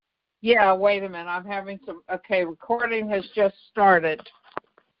Yeah, wait a minute. I'm having some. Okay, recording has just started.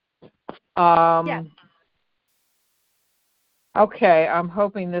 Yes. Okay, I'm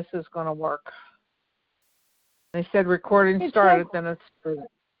hoping this is going to work. They said recording started, then it's started.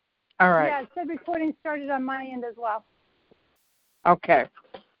 All right. Yeah, it said recording started on my end as well. Okay.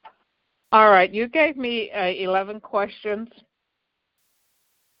 All right, you gave me 11 questions.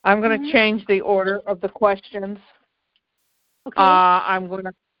 I'm going to change the order of the questions. Okay. I'm going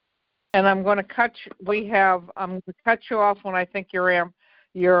to cut. I'm going to cut you off when I think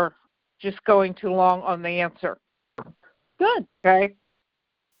you're just going too long on the answer. Good. Okay.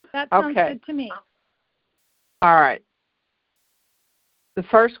 That sounds good to me. All right. The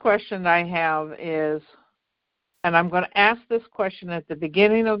first question I have is, and I'm going to ask this question at the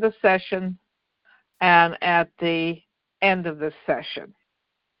beginning of the session and at the end of the session.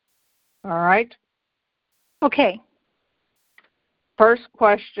 All right? Okay. First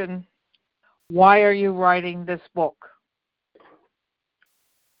question, why are you writing this book?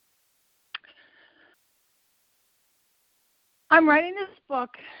 I'm writing this book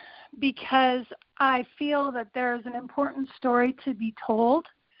because I feel that there's an important story to be told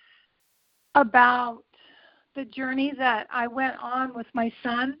about the journey that I went on with my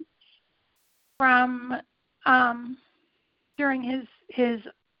son from during his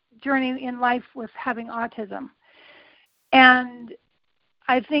journey in life with having autism. And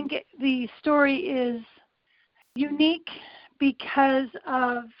I think the story is unique because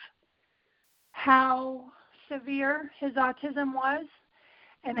of how severe his autism was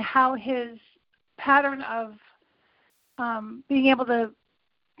and how his pattern of being able to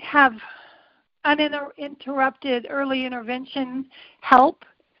have uninterrupted early intervention help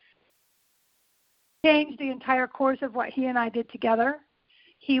changed the entire course of what he and I did together.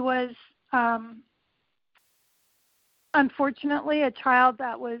 He was, unfortunately, a child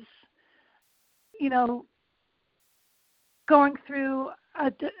that was, going through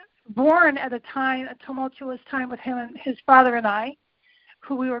born at a tumultuous time with him and his father and I,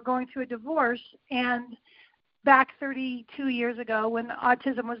 who we were going through a divorce, and back 32 years ago when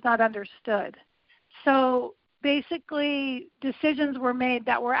autism was not understood. So basically, decisions were made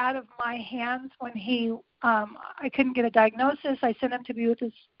that were out of my hands when I couldn't get a diagnosis. I sent him to be with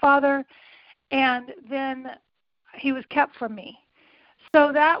his father, and then he was kept from me.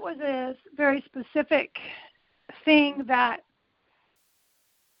 So that was a very specific thing that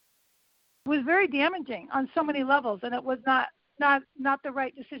was very damaging on so many levels, and it was not the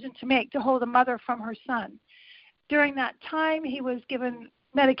right decision to make, to hold a mother from her son. During that time, he was given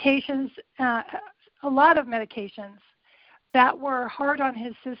medications, a lot of medications that were hard on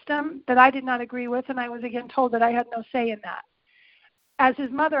his system that I did not agree with, and I was again told that I had no say in that. As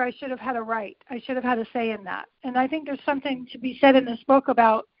his mother, I should have had a right. I should have had a say in that. And I think there's something to be said in this book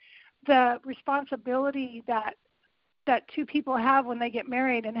about the responsibility that two people have when they get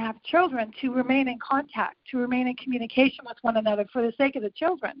married and have children, to remain in contact, to remain in communication with one another for the sake of the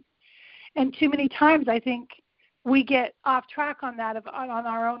children. And too many times I think we get off track on that, on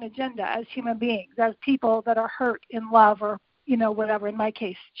our own agenda as human beings, as people that are hurt in love or, whatever, in my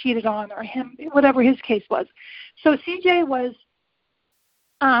case, cheated on, or him, whatever his case was. So CJ was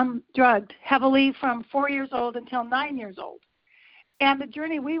drugged heavily from 4 years old until 9 years old. And the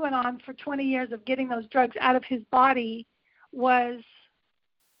journey we went on for 20 years of getting those drugs out of his body was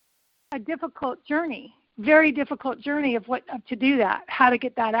a difficult journey, very difficult journey of to do that, how to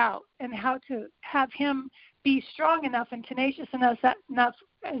get that out, and how to have him be strong enough and tenacious enough as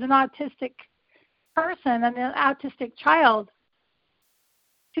an autistic person and an autistic child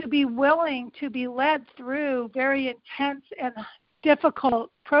to be willing to be led through very intense and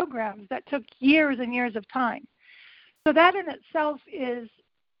difficult programs that took years and years of time. So that in itself is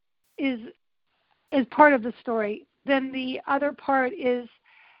part of the story. Then the other part is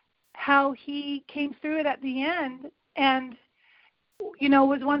how he came through it at the end and,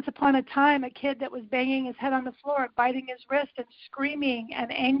 was once upon a time a kid that was banging his head on the floor and biting his wrist and screaming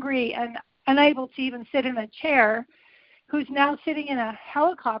and angry and unable to even sit in a chair, who's now sitting in a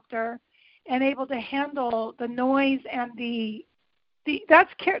helicopter and able to handle the noise and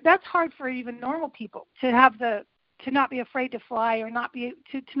that's hard for even normal people to not be afraid to fly, or not be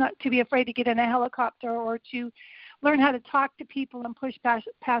afraid to get in a helicopter, or to learn how to talk to people and push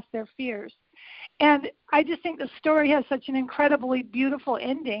past their fears. And I just think the story has such an incredibly beautiful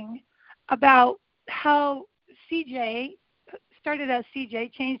ending about how CJ started as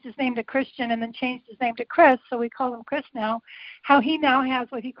CJ, changed his name to Christian, and then changed his name to Chris, so we call him Chris now, how he now has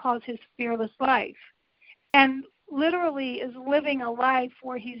what he calls his fearless life. And literally is living a life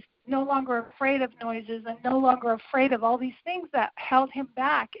where he's no longer afraid of noises and no longer afraid of all these things that held him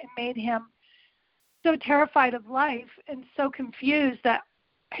back and made him so terrified of life and so confused that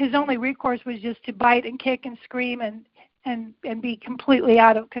his only recourse was just to bite and kick and scream and be completely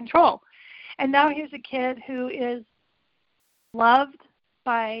out of control. And now here's a kid who is loved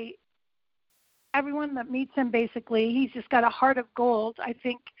by everyone that meets him, basically. He's just got a heart of gold. I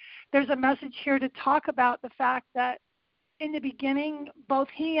think there's a message here to talk about the fact that in the beginning, both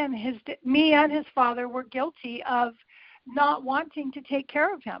me and his father were guilty of not wanting to take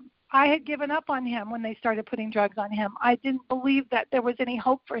care of him. I had given up on him when they started putting drugs on him. I didn't believe that there was any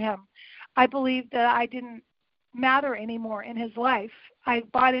hope for him. I believed that I didn't matter anymore in his life. I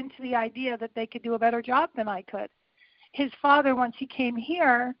bought into the idea that they could do a better job than I could. His father, once he came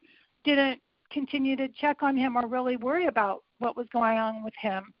here, didn't continue to check on him or really worry about what was going on with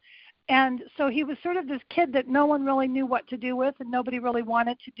him. And so he was sort of this kid that no one really knew what to do with, and nobody really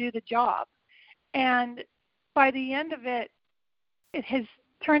wanted to do the job. And by the end of it, it has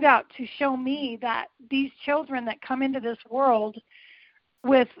turned out to show me that these children that come into this world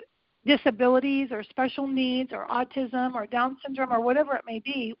with disabilities or special needs or autism or Down syndrome or whatever it may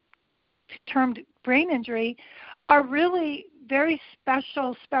be, termed brain injury, are really very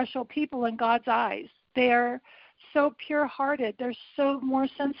special people in God's eyes. They're so pure-hearted. They're so more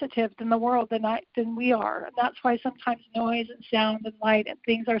sensitive than the world than we are. And that's why sometimes noise and sound and light and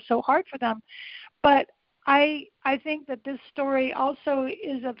things are so hard for them. But I think that this story also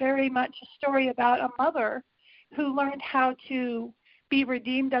is a very much a story about a mother who learned how to be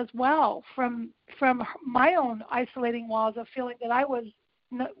redeemed as well from my own isolating walls of feeling that I was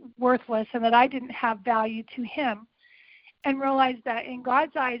worthless and that I didn't have value to him, and realize that in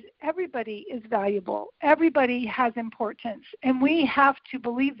God's eyes, everybody is valuable. Everybody has importance, and we have to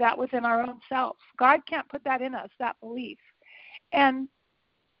believe that within our own self. God can't put that in us, that belief. And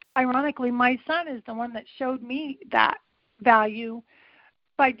ironically, my son is the one that showed me that value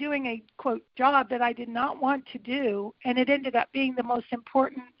by doing a, quote, job that I did not want to do, and it ended up being the most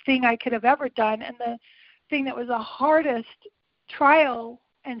important thing I could have ever done, and the thing that was the hardest trial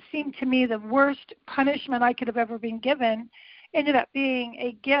and seemed to me the worst punishment I could have ever been given ended up being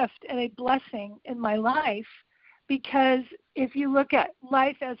a gift and a blessing in my life, because if you look at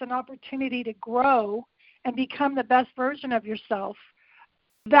life as an opportunity to grow and become the best version of yourself,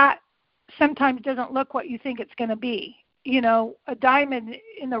 that sometimes doesn't look what you think it's going to be. You know, a diamond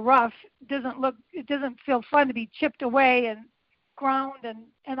in the rough it doesn't feel fun to be chipped away and ground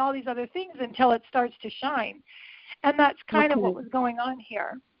and all these other things until it starts to shine. And that's kind of what was going on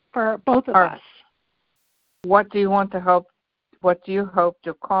here for both of us. What do you hope to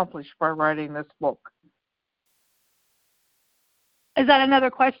accomplish by writing this book? Is that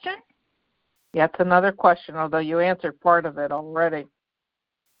another question? Yeah, it's another question, although you answered part of it already.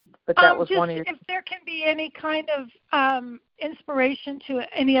 But that was one of your... If there can be any kind of inspiration to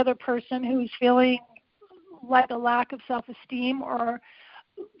any other person who's feeling like a lack of self-esteem or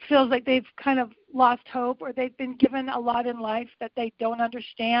feels like they've kind of lost hope, or they've been given a lot in life that they don't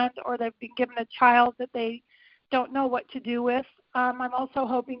understand, or they've been given a child that they don't know what to do with. I'm also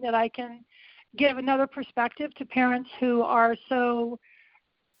hoping that I can give another perspective to parents who are so,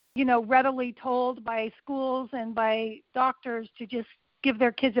 readily told by schools and by doctors to just give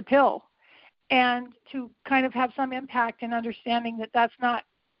their kids a pill, and to kind of have some impact in understanding that that's not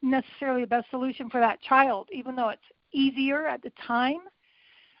necessarily the best solution for that child, even though it's easier at the time.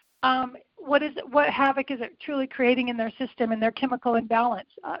 What havoc is it truly creating in their system and their chemical imbalance?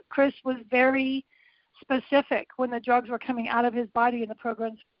 Chris was very specific when the drugs were coming out of his body in the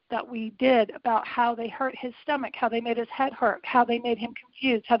programs that we did about how they hurt his stomach, how they made his head hurt, how they made him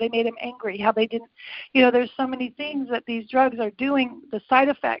confused, how they made him angry, how they didn't, there's so many things that these drugs are doing, the side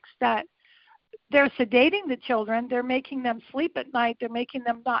effects, that they're sedating the children, they're making them sleep at night, they're making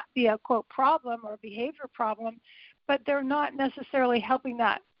them not be a, quote, problem or behavior problem, but they're not necessarily helping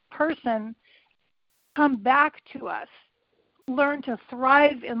that person come back to us, learn to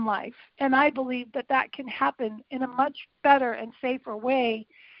thrive in life. And I believe that can happen in a much better and safer way,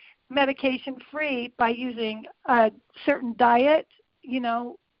 medication-free, by using a certain diet,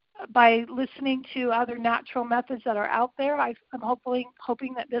 by listening to other natural methods that are out there. I'm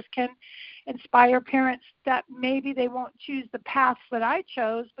hoping that this can inspire parents that maybe they won't choose the paths that I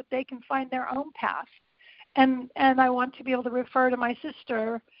chose, but they can find their own path. And I want to be able to refer to my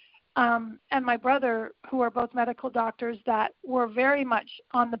sister and my brother, who are both medical doctors, that were very much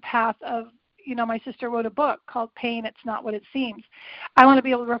on the path of, my sister wrote a book called Pain, It's Not What It Seems. I want to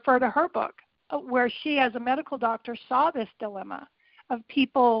be able to refer to her book, where she, as a medical doctor, saw this dilemma of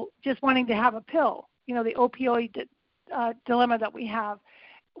people just wanting to have a pill, the opioid dilemma that we have.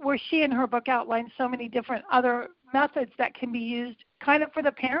 where she in her book outlines so many different other methods that can be used kind of for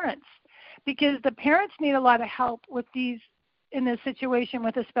the parents, because the parents need a lot of help with these in this situation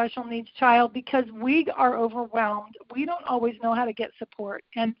with a special needs child, because we are overwhelmed. We don't always know how to get support.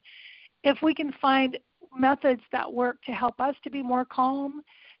 And if we can find methods that work to help us to be more calm,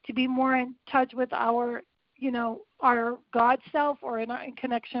 to be more in touch with our, our God self, or in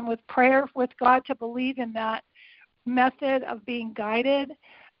connection with prayer with God, to believe in that method of being guided,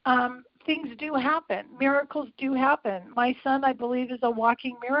 things do happen. Miracles do happen. My son, I believe, is a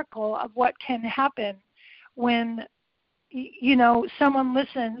walking miracle of what can happen when, someone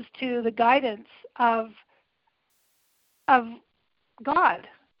listens to the guidance of God.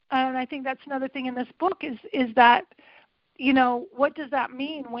 And I think that's another thing in this book is that, what does that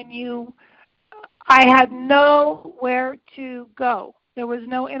mean when I had nowhere to go. There was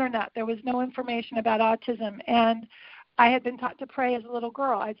no internet. There was no information about autism. And I had been taught to pray as a little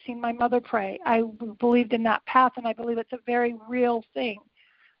girl. I'd seen my mother pray. I believed in that path, and I believe it's a very real thing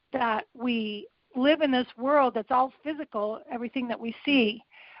that we live in this world that's all physical, everything that we see,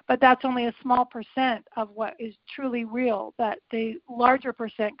 but that's only a small percent of what is truly real, that the larger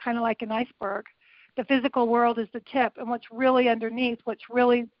percent, kind of like an iceberg, the physical world is the tip, and what's really underneath, what's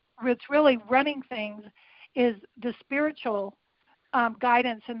really running things is the spiritual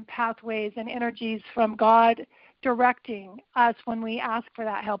guidance and pathways and energies from God directing us when we ask for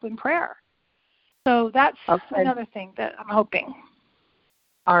that help in prayer. So that's another thing that I'm hoping.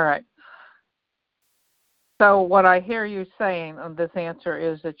 All right. So what I hear you saying on this answer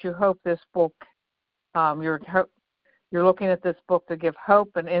is that you hope this book, you're looking at this book to give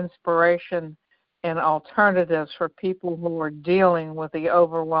hope and inspiration and alternatives for people who are dealing with the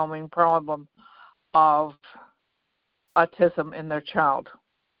overwhelming problem of autism in their child.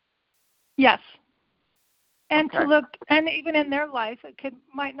 Yes. And to look, and even in their life, it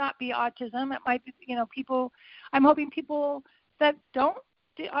might not be autism. It might be, people. I'm hoping people that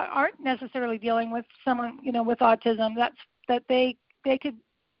aren't necessarily dealing with someone, with autism. That they could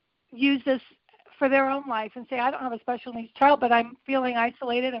use this for their own life and say, I don't have a special needs child, but I'm feeling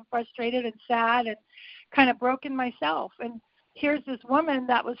isolated and frustrated and sad and kind of broken myself. And here's this woman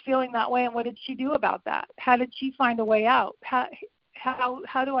that was feeling that way, and what did she do about that? How did she find a way out?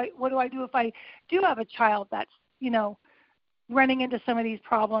 What do I do if I do have a child that's, running into some of these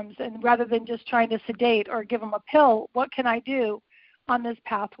problems, and rather than just trying to sedate or give them a pill, what can I do on this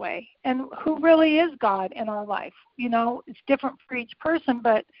pathway? And who really is God in our life? It's different for each person,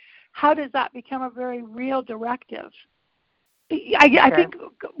 but how does that become a very real directive? I think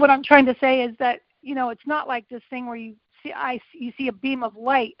what I'm trying to say is that, it's not like this thing where you see a beam of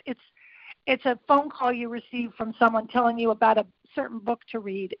light. It's a phone call you receive from someone telling you about a certain book to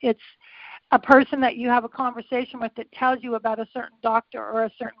read. It's a person that you have a conversation with that tells you about a certain doctor or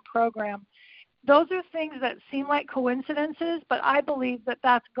a certain program. Those are things that seem like coincidences, but I believe that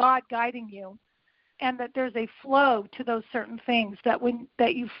that's God guiding you, and that there's a flow to those certain things, that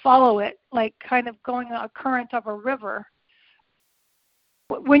you follow it, like kind of going a current of a river.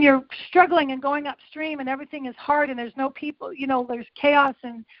 When you're struggling and going upstream and everything is hard and there's no people, there's chaos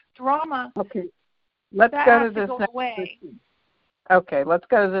and drama. Okay, let's go to this next section. Okay, let's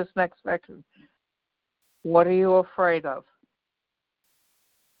go to this next section. What are you afraid of?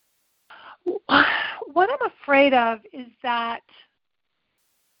 What I'm afraid of is that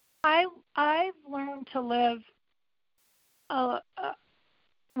I've learned to live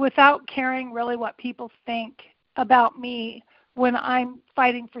without caring really what people think about me when I'm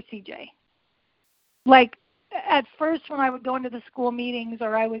fighting for CJ. Like, at first when I would go into the school meetings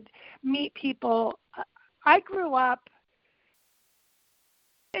or I would meet people, I grew up,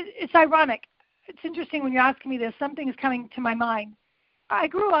 it's ironic. It's interesting when you're asking me this. Something is coming to my mind. I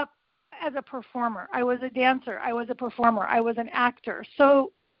grew up as a performer. I was a dancer. I was a performer. I was an actor.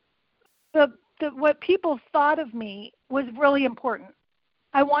 So what people thought of me was really important.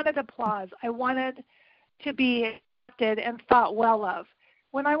 I wanted applause. I wanted to be accepted and thought well of.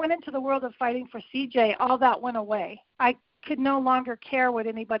 When I went into the world of fighting for CJ, all that went away. I could no longer care what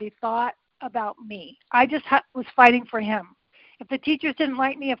anybody thought about me. I just was fighting for him. If the teachers didn't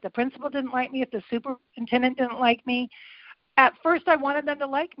like me, if the principal didn't like me, if the superintendent didn't like me, at first I wanted them to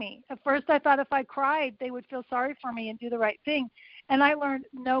like me. At first I thought if I cried, they would feel sorry for me and do the right thing. And I learned,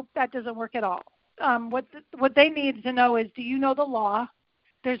 nope, that doesn't work at all. What they need to know is, do you know the law?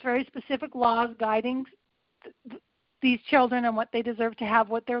 There's very specific laws guiding these children and what they deserve to have,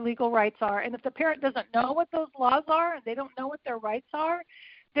 what their legal rights are. And if the parent doesn't know what those laws are and they don't know what their rights are,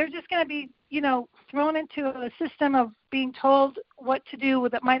 they're just going to be, thrown into a system of being told what to do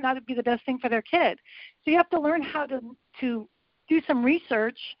that might not be the best thing for their kid. So you have to learn how to do some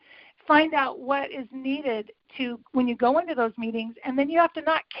research, find out what is needed to when you go into those meetings, and then you have to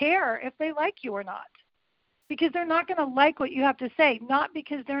not care if they like you or not, because they're not going to like what you have to say, not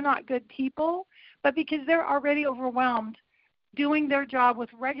because they're not good people, but because they're already overwhelmed doing their job with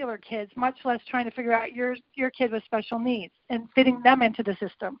regular kids, much less trying to figure out your kid with special needs and fitting them into the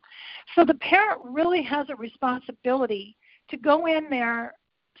system. So the parent really has a responsibility to go in there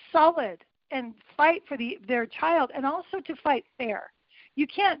solid and fight for their child, and also to fight fair. You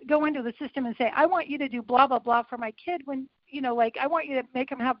can't go into the system and say, I want you to do blah, blah, blah for my kid when, like I want you to make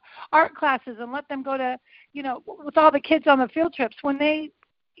them have art classes and let them go to, with all the kids on the field trips when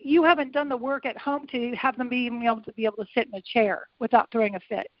you haven't done the work at home to have them be able to sit in a chair without throwing a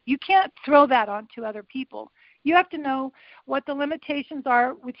fit. You can't throw that onto other people. You have to know what the limitations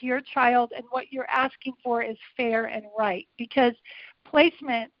are with your child, and what you're asking for is fair and right, because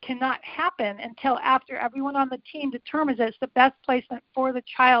placement cannot happen until after everyone on the team determines that it's the best placement for the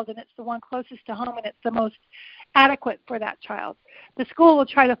child, and it's the one closest to home, and it's the most adequate for that child. The school will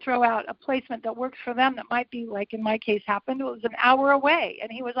try to throw out a placement that works for them that might be, like in my case happened, it was an hour away,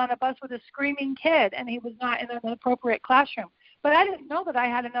 and he was on a bus with a screaming kid, and he was not in an appropriate classroom. But I didn't know that I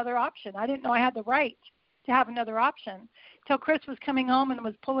had another option. I didn't know I had the right to have another option till Chris was coming home and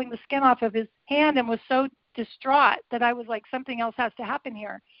was pulling the skin off of his hand and was so distraught that I was like, something else has to happen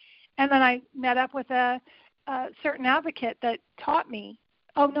here. And then I met up with a certain advocate that taught me,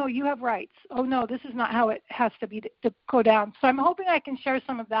 oh, no, you have rights. Oh, no, this is not how it has to be to go down. So I'm hoping I can share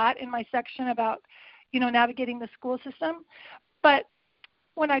some of that in my section about, navigating the school system. But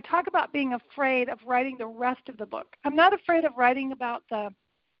when I talk about being afraid of writing the rest of the book, I'm not afraid of writing about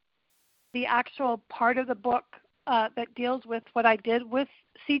the actual part of the book that deals with what I did with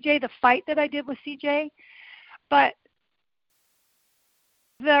CJ, the fight that I did with CJ. But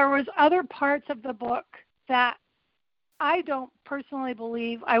there was other parts of the book that I don't personally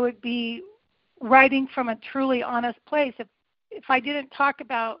believe I would be writing from a truly honest place if I didn't talk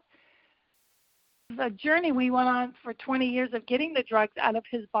about the journey we went on for 20 years of getting the drugs out of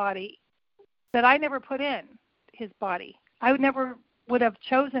his body that I never put in his body. I never would have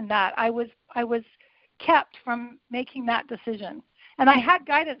chosen that. I was kept from making that decision. And I had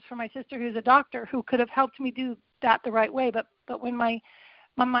guidance from my sister, who's a doctor, who could have helped me do that the right way. But when my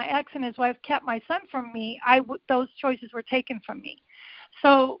ex and his wife kept my son from me, those choices were taken from me.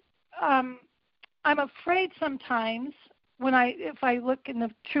 So I'm afraid sometimes if I look in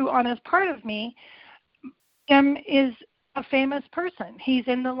the true, honest part of me, Jim is a famous person. He's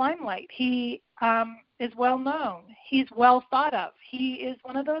in the limelight. He is well known. He's well thought of. He is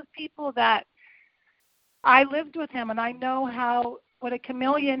one of those people that I lived with him, and I know what a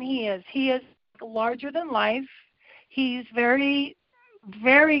chameleon he is. He is larger than life. He's very,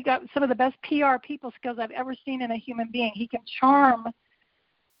 very got some of the best PR people skills I've ever seen in a human being. He can charm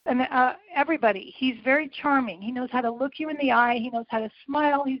everybody. He's very charming. He knows how to look you in the eye. He knows how to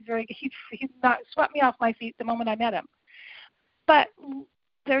smile. He's not swept me off my feet the moment I met him. But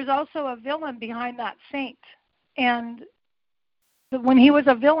there's also a villain behind that saint. And when he was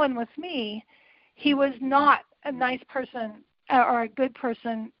a villain with me, he was not a nice person or a good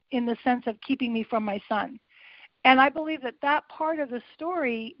person in the sense of keeping me from my son. And I believe that part of the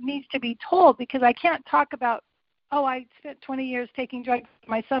story needs to be told, because I can't talk about, I spent 20 years taking drugs with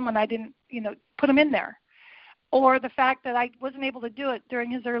my son when I didn't, put him in there. Or the fact that I wasn't able to do it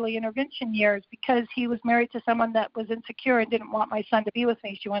during his early intervention years because he was married to someone that was insecure and didn't want my son to be with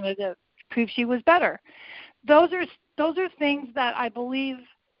me. She wanted to prove she was better. Those are things that I believe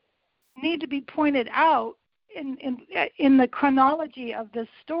need to be pointed out in the chronology of this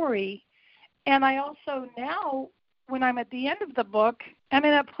story. And I also now, when I'm at the end of the book, I'm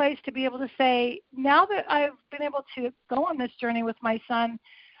in a place to be able to say, now that I've been able to go on this journey with my son,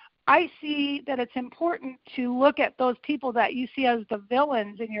 I see that it's important to look at those people that you see as the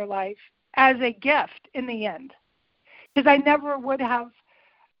villains in your life as a gift in the end. Because I never would have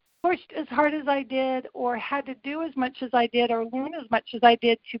pushed as hard as I did or had to do as much as I did or learn as much as I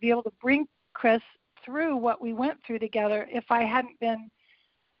did to be able to bring Chris through what we went through together if I hadn't been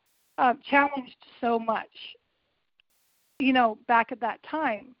challenged so much, back at that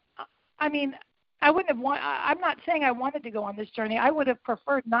time. I mean, I'm not saying I wanted to go on this journey. I would have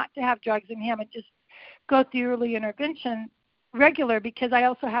preferred not to have drugs in him and just go through early intervention regular, because I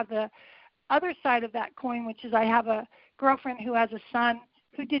also have the other side of that coin, which is I have a girlfriend who has a son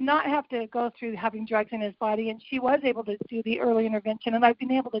who did not have to go through having drugs in his body, and she was able to do the early intervention, and I've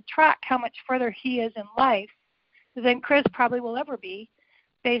been able to track how much further he is in life than Chris probably will ever be,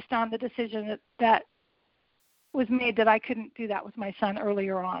 based on the decision that was made that I couldn't do that with my son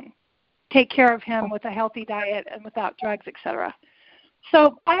earlier on. take care of him with a healthy diet and without drugs, etc.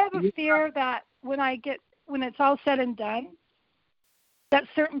 So I have a fear that when it's all said and done, that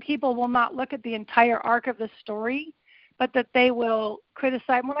certain people will not look at the entire arc of the story, but that they will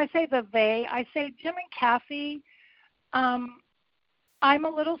criticize. When I say they, I say Jim and Kathy. I'm a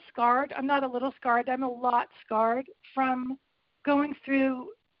little scarred. I'm not a little scarred. I'm a lot scarred from going through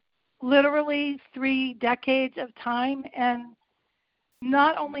literally 3 decades of time and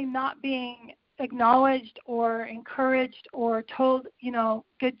not only not being acknowledged or encouraged or told,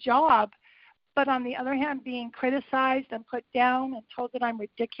 good job, but on the other hand, being criticized and put down and told that I'm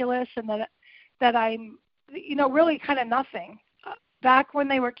ridiculous and that I'm, really kind of nothing. Back when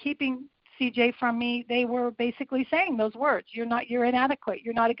they were keeping CJ from me, they were basically saying those words. You're inadequate.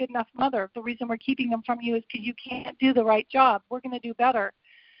 You're not a good enough mother. The reason we're keeping them from you is because you can't do the right job. We're going to do better.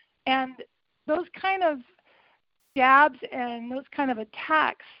 And those kind of jabs and those kind of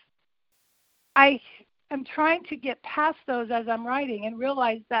attacks, I am trying to get past those as I'm writing and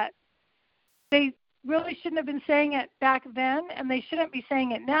realize that they really shouldn't have been saying it back then, and they shouldn't be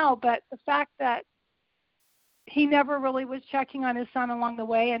saying it now, but the fact that he never really was checking on his son along the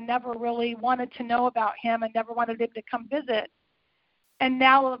way and never really wanted to know about him and never wanted him to come visit. And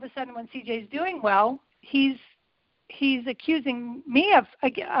now all of a sudden when CJ's doing well, he's accusing me of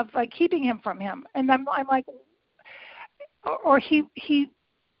keeping him from him. And I'm like, or he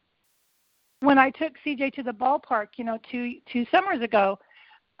when I took CJ to the ballpark, 2 summers ago,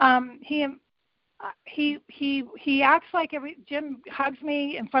 he acts like Jim hugs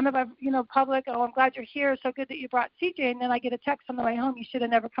me in front of public. Oh, I'm glad you're here. So good that you brought CJ. And then I get a text on the way home. You should have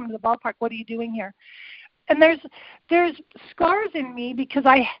never come to the ballpark. What are you doing here? And there's scars in me because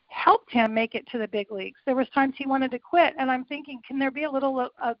I helped him make it to the big leagues. There was times he wanted to quit, and I'm thinking, can there be a little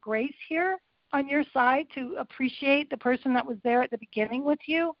grace here on your side to appreciate the person that was there at the beginning with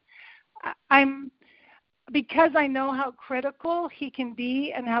you? Because I know how critical he can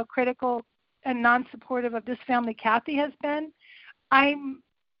be and how critical and non-supportive of this family Kathy has been, I'm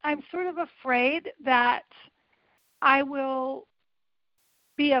sort of afraid that I will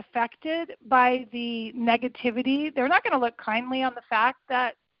be affected by the negativity. They're not going to look kindly on the fact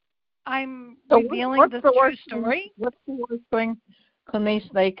that I'm revealing the true story. What's the worst thing, Clenice,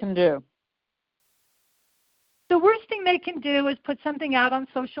 they can do? The worst thing they can do is put something out on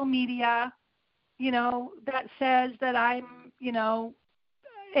social media, that says that I'm,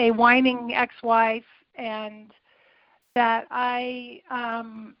 a whining ex-wife, and that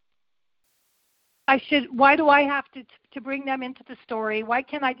why do I have to bring them into the story? Why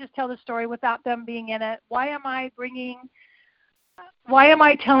can't I just tell the story without them being in it? Why am I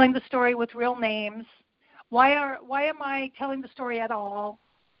telling the story with real names? Why am I telling the story at all?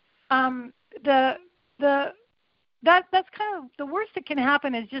 That's kind of the worst that can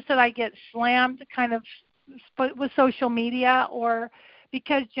happen is just that I get slammed kind of with social media, or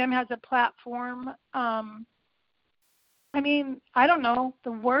because Jim has a platform. I don't know.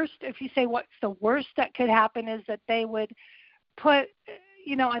 The worst, if you say what's the worst that could happen, is that they would put,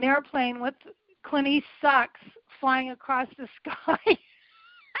 an airplane with Clenice sucks flying across the sky,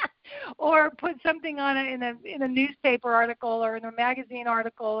 or put something on it in a newspaper article or in a magazine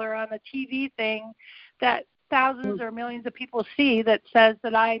article or on a TV thing that thousands or millions of people see that says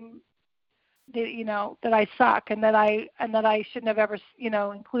that that I suck and that I shouldn't have ever,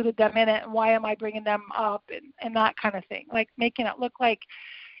 included them in it, and why am I bringing them up and that kind of thing, like making it look like,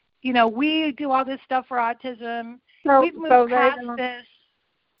 we do all this stuff for autism. We've moved past this.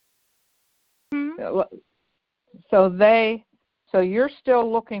 So you're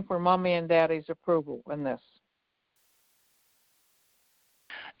still looking for Mommy and Daddy's approval in this?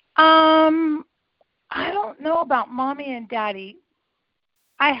 I don't know about Mommy and Daddy.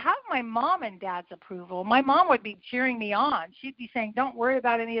 I have my mom and dad's approval. My mom would be cheering me on. She'd be saying, don't worry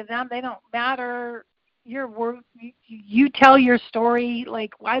about any of them. They don't matter. You tell your story.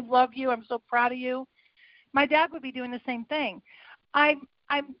 Like, I love you. I'm so proud of you. My dad would be doing the same thing. I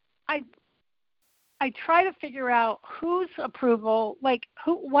try to figure out whose approval,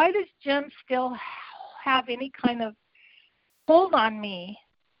 why does Jim still have any kind of hold on me?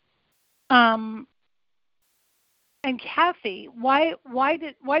 And Kathy, why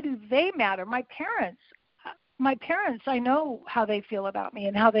do they matter? My parents, I know how they feel about me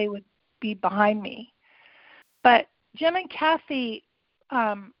and how they would be behind me. But Jim and Kathy,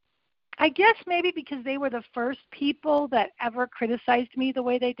 I guess maybe because they were the first people that ever criticized me the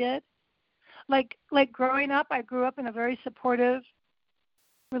way they did. Like growing up, I grew up in a very supportive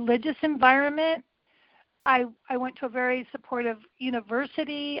religious environment. I went to a very supportive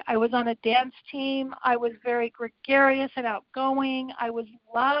university. I was on a dance team. I was very gregarious and outgoing. I was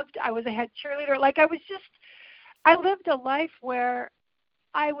loved. I was a head cheerleader. Like I lived a life where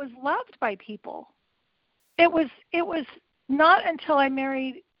I was loved by people. It was not until I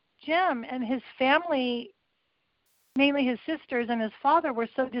married Jim and his family, mainly his sisters and his father, were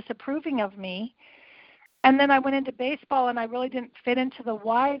so disapproving of me. And then I went into baseball, and I really didn't fit into the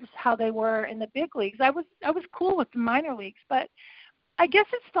wives how they were in the big leagues. I was cool with the minor leagues, but I guess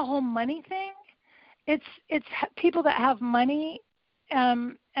it's the whole money thing. It's people that have money,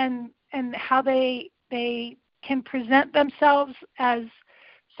 and how they can present themselves as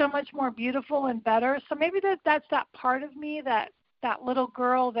so much more beautiful and better. So maybe that's that part of me, that little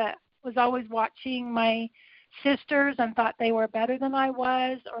girl that was always watching my sisters and thought they were better than I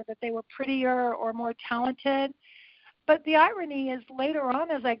was, or that they were prettier or more talented. But the irony is, later on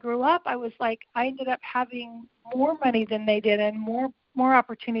as I grew up, I was like, I ended up having more money than they did, and more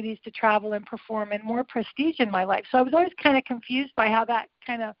opportunities to travel and perform, and more prestige in my life. So I was always kind of confused by how that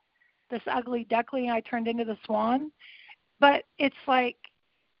kind of, this ugly duckling I turned into the swan. But it's like,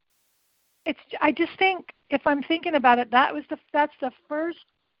 I just think, if I'm thinking about it, that's the first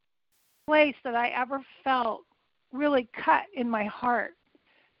place that I ever felt really cut in my heart,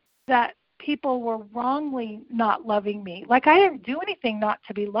 that people were wrongly not loving me. Like, I didn't do anything not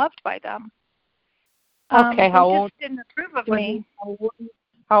to be loved by them. Okay, how they old? Just didn't approve of me.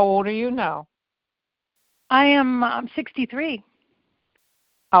 How old are you now? I'm 63.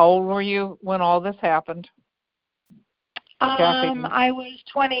 How old were you when all this happened? Kathy? I was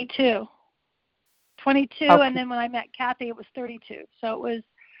 22. 22, okay. And then when I met Kathy, it was 32. So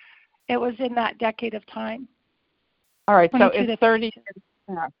it was in that decade of time. All right, so it's 30 years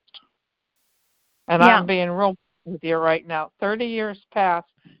past. And yeah. I'm being real with you right now. 30 years past,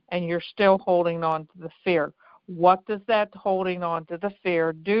 and you're still holding on to the fear. What does that holding on to the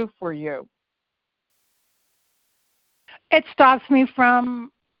fear do for you? It stops me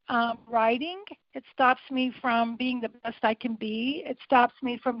from writing. It stops me from being the best I can be. It stops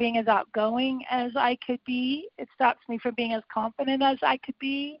me from being as outgoing as I could be. It stops me from being as confident as I could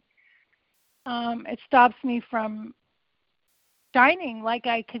be. It stops me from shining like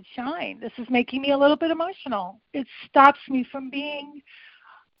I could shine. This is making me a little bit emotional. It stops me from being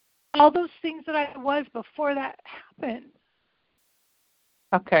all those things that I was before that happened.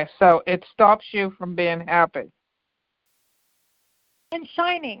 Okay, so it stops you from being happy. And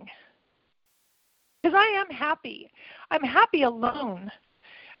shining. Because I am happy. I'm happy alone.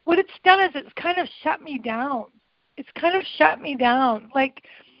 What it's done is it's kind of shut me down. It's kind of shut me down. Like,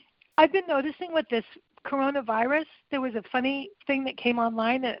 I've been noticing with this coronavirus, there was a funny thing that came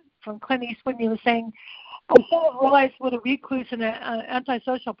online from Clenice when he was saying, I sort of realized what a recluse and an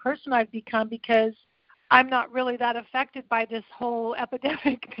antisocial person I've become, because I'm not really that affected by this whole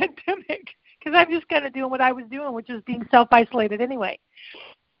epidemic pandemic, because I'm just kind of doing what I was doing, which is being self-isolated anyway.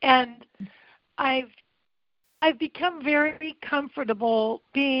 And I've become very comfortable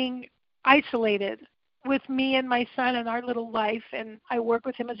being isolated with me and my son and our little life, and I work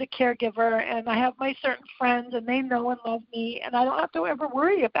with him as a caregiver, and I have my certain friends, and they know and love me, and I don't have to ever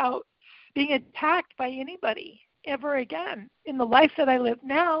worry about being attacked by anybody ever again. In the life that I live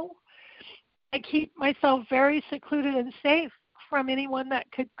now, I keep myself very secluded and safe from anyone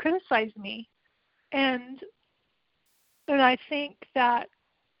that could criticize me. And I think that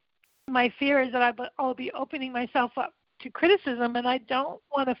my fear is that I'll be opening myself up to criticism, and I don't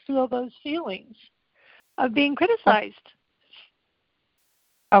want to feel those feelings of being criticized.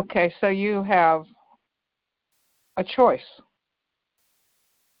 Okay, so you have a choice.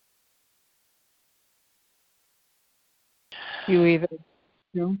 You either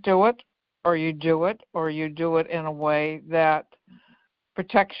don't do it, or you do it, or you do it in a way that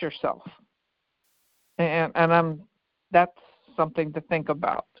protects yourself. And that's something to think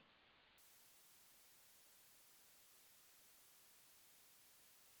about.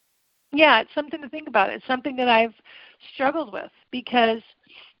 Yeah, it's something to think about. It's something that I've struggled with, because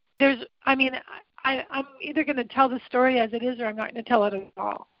I'm either going to tell the story as it is, or I'm not going to tell it at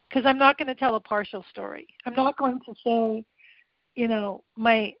all. Because I'm not going to tell a partial story. I'm not going to say,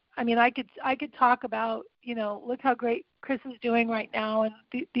 I could talk about, look how great Chris is doing right now, and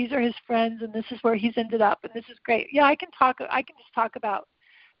these are his friends, and this is where he's ended up, and this is great. Yeah, I can just talk about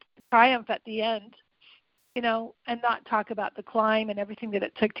the triumph at the end, and not talk about the climb and everything that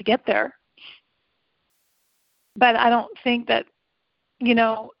it took to get there. But I don't think that,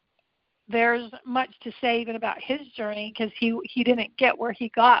 there's much to say even about his journey, because he didn't get where he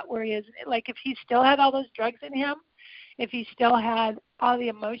got, where he is. Like, if he still had all those drugs in him, if he still had all the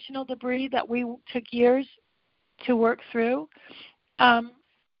emotional debris that we took years to work through,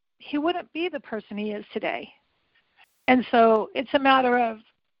 he wouldn't be the person he is today. And so it's a matter of,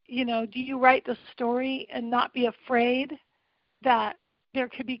 do you write the story and not be afraid that there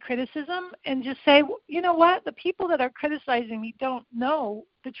could be criticism, and just say, you know what, the people that are criticizing me don't know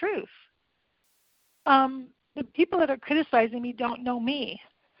the truth. The people that are criticizing me don't know me.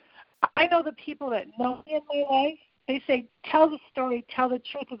 I know the people that know me in my life. They say, tell the story, tell the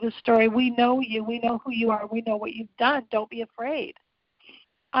truth of the story. We know you. We know who you are. We know what you've done. Don't be afraid.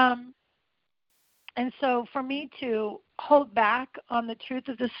 And so for me to hold back on the truth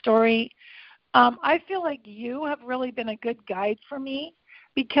of the story, I feel like you have really been a good guide for me,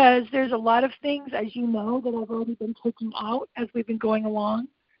 because there's a lot of things, as you know, that I've already been taking out as we've been going along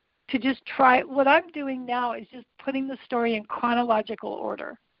to just try. What I'm doing now is just putting the story in chronological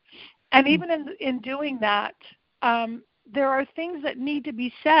order. And even in doing that, there are things that need to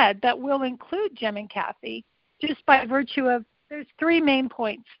be said that will include Jim and Kathy, just by virtue of, there's three main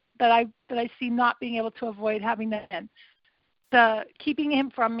points that I see not being able to avoid having that in. The keeping him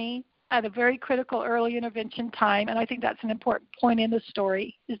from me at a very critical early intervention time, and I think that's an important point in the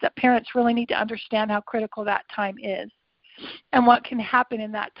story, is that parents really need to understand how critical that time is and what can happen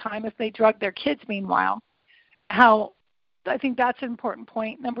in that time if they drug their kids meanwhile. How I think that's an important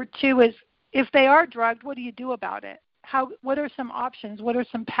point. Number two is, if they are drugged, what do you do about it? What are some options? What are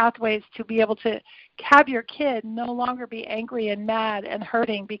some pathways to be able to have your kid no longer be angry and mad and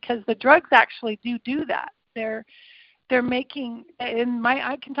hurting? Because the drugs actually do that. They're making,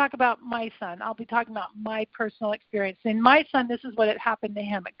 I can talk about my son. I'll be talking about my personal experience. In my son, this is what had happened to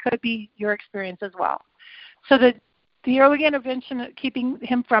him. It could be your experience as well. So the early intervention, keeping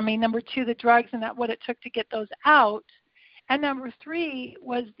him from me. Number two, the drugs and what it took to get those out. And number three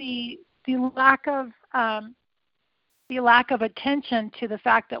was the lack of attention to the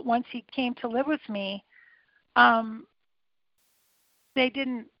fact that once he came to live with me, they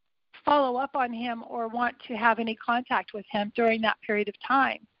didn't follow up on him or want to have any contact with him during that period of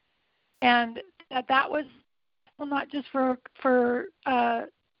time. And that was, well, not just for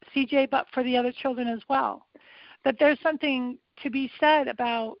CJ, but for the other children as well. That there's something to be said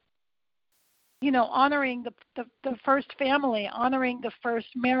about, honoring the first family, honoring the first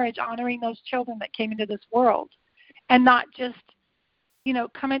marriage, honoring those children that came into this world, and not just,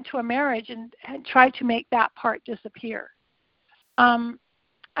 come into a marriage and try to make that part disappear.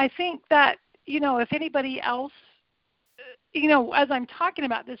 I think that, if anybody else, as I'm talking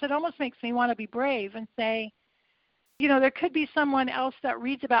about this, it almost makes me want to be brave and say, there could be someone else that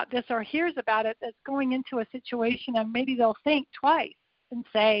reads about this or hears about it that's going into a situation, and maybe they'll think twice and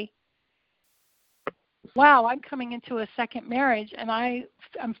say, wow, I'm coming into a second marriage, and I'm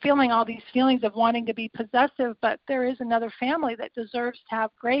feeling all these feelings of wanting to be possessive, but there is another family that deserves to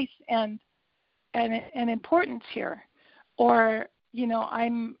have grace and importance here. Or,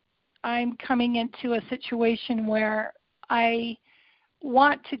 I'm coming into a situation where I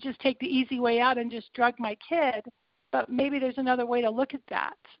want to just take the easy way out and just drug my kid, but maybe there's another way to look at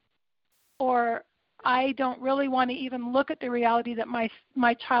that. Or I don't really want to even look at the reality that my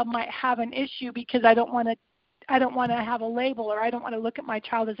child might have an issue, because I don't want to have a label, or I don't want to look at my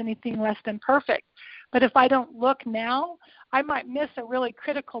child as anything less than perfect. But if I don't look now, I might miss a really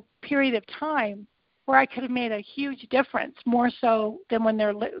critical period of time where I could have made a huge difference, more so than when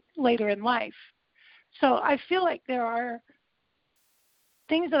they're later in life. So I feel like there are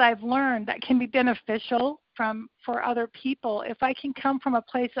things that I've learned that can be beneficial for other people if I can come from a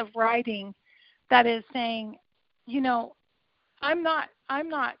place of writing that is saying, I'm not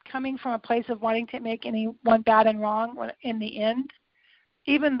coming from a place of wanting to make anyone bad and wrong in the end,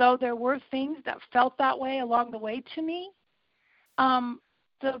 even though there were things that felt that way along the way to me.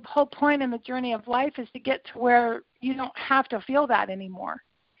 The whole point in the journey of life is to get to where you don't have to feel that anymore.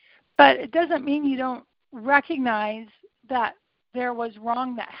 But it doesn't mean you don't recognize that there was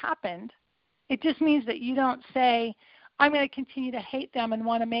wrong that happened. It just means that you don't say, I'm going to continue to hate them and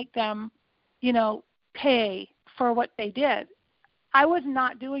want to make them, pay for what they did. I was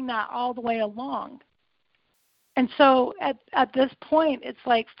not doing that all the way along. And so at this point, it's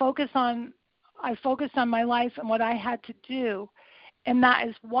like I focused on my life and what I had to do. And that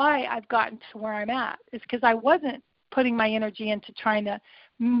is why I've gotten to where I'm at. It's because I wasn't putting my energy into trying to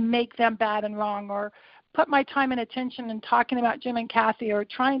make them bad and wrong, or put my time and attention in talking about Jim and Kathy, or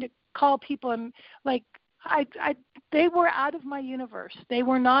trying to call people and they were out of my universe. They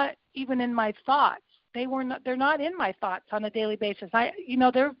were not even in my thoughts. They're not in my thoughts on a daily basis. There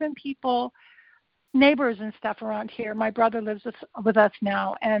have been people, neighbors and stuff around here. My brother lives with us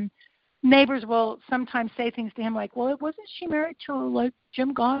now, and neighbors will sometimes say things to him like, well, wasn't she married to like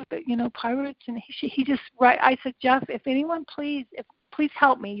Jim Gott, pirates? And he just, right. I said, Jeff, if anyone please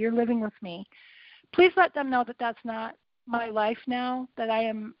help me. You're living with me. Please let them know that that's not my life now, that I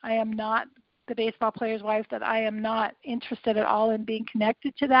am not the baseball player's wife, that I am not interested at all in being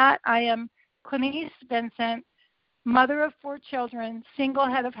connected to that. I am Clenice Vincent, mother of 4 children, single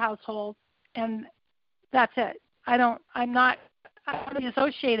head of household, and that's it. I'm not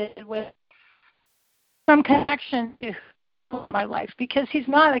associated with some connection to my life, because he's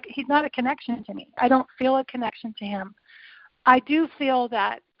not a connection to me. I don't feel a connection to him. I do feel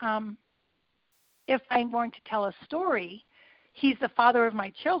that if I'm going to tell a story, he's the father of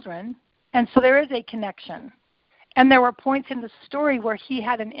my children, and so there is a connection. And there were points in the story where he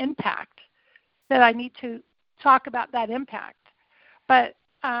had an impact that I need to talk about that impact. But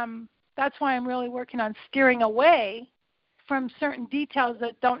that's why I'm really working on steering away from certain details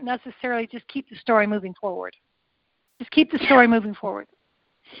that don't necessarily just keep the story moving forward. Just keep the story moving forward.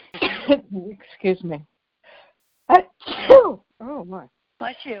 Excuse me. Oh, my.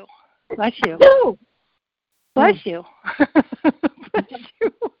 Bless you. Bless you. No. Bless you. Bless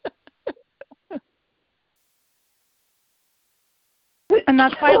you. And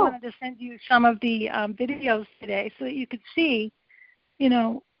that's why I wanted to send you some of the videos today so that you could see,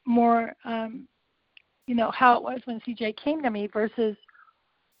 more, how it was when CJ came to me versus,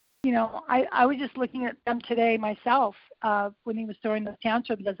 I was just looking at them today myself when he was throwing those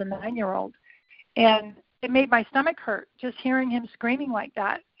tantrums as a 9-year-old. And it made my stomach hurt just hearing him screaming like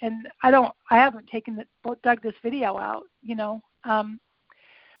that. And I haven't dug this video out,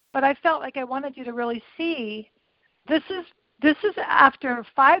 but I felt like I wanted you to really see this is after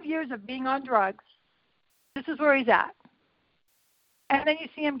 5 years of being on drugs. This is where he's at. And then you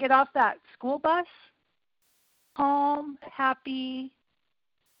see him get off that school bus, calm, happy,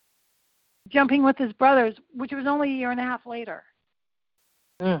 jumping with his brothers, which was only a year and a half later.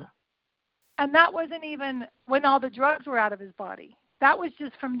 Mm. And that wasn't even when all the drugs were out of his body. That was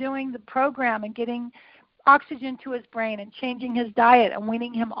just from doing the program and getting oxygen to his brain and changing his diet and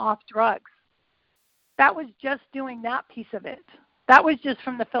weaning him off drugs. That was just doing that piece of it. That was just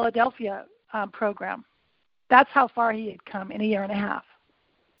from the Philadelphia program. That's how far he had come in a year and a half.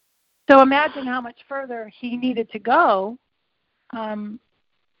 So imagine how much further he needed to go to,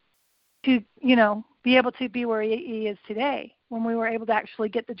 be able to be where he is today, when we were able to actually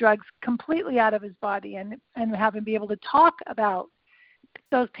get the drugs completely out of his body and have him be able to talk about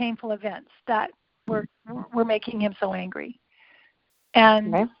those painful events that were making him so angry.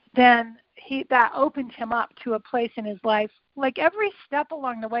 And then that opened him up to a place in his life. Like every step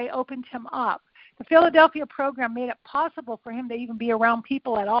along the way opened him up. The Philadelphia program made it possible for him to even be around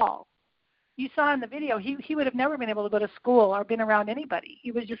people at all. You saw in the video, he would have never been able to go to school or been around anybody.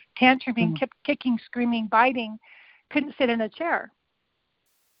 He was just tantruming, kicking, screaming, biting, couldn't sit in a chair.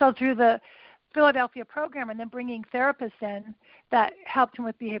 So through the Philadelphia program and then bringing therapists in that helped him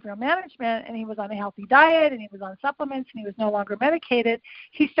with behavioral management, and he was on a healthy diet and he was on supplements and he was no longer medicated,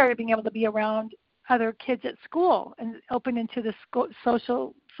 he started being able to be around other kids at school and open into the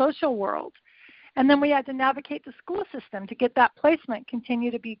social world. And then we had to navigate the school system to get that placement continue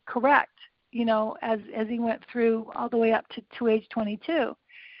to be correct, as he went through all the way up to age 22.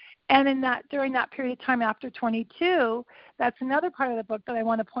 And during that period of time after 22, that's another part of the book that I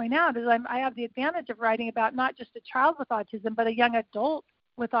want to point out is I have the advantage of writing about not just a child with autism, but a young adult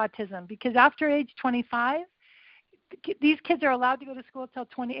with autism. Because after age 25, these kids are allowed to go to school until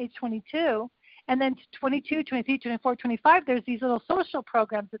age 22. And then 22, 23, 24, 25, there's these little social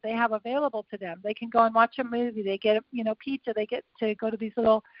programs that they have available to them. They can go and watch a movie. They get, pizza. They get to go to these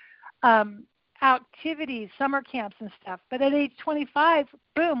little activities, summer camps and stuff. But at age 25,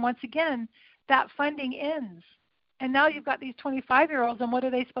 boom, once again, that funding ends. And now you've got these 25-year-olds, and what are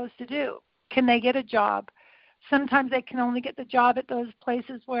they supposed to do? Can they get a job? Sometimes they can only get the job at those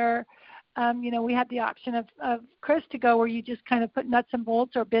places where, we had the option of Chris to go where you just kind of put nuts and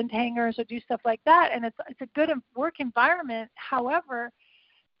bolts or bend hangers or do stuff like that. And it's a good work environment. However,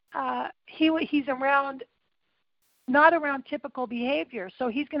 he's not around typical behavior. So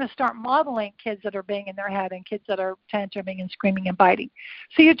he's going to start modeling kids that are banging their head and kids that are tantruming and screaming and biting.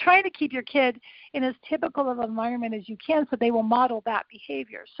 So you're trying to keep your kid in as typical of an environment as you can so they will model that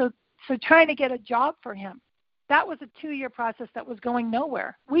behavior. So trying to get a job for him. That was a 2-year process that was going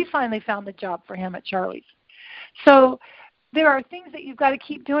nowhere. We finally found the job for him at Charlie's. So there are things that you've got to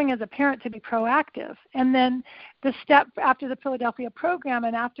keep doing as a parent to be proactive. And then the step after the Philadelphia program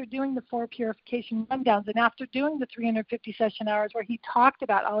and after doing the 4 purification rundowns and after doing the 350 session hours where he talked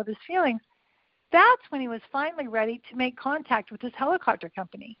about all of his feelings, that's when he was finally ready to make contact with this helicopter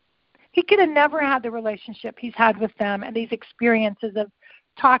company. He could have never had the relationship he's had with them and these experiences of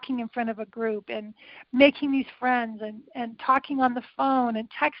talking in front of a group and making these friends and talking on the phone and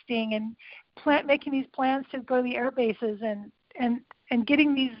texting and making these plans to go to the air bases and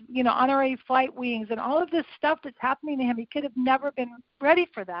getting these, honorary flight wings and all of this stuff that's happening to him. He could have never been ready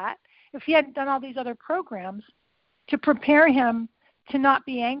for that if he hadn't done all these other programs to prepare him to not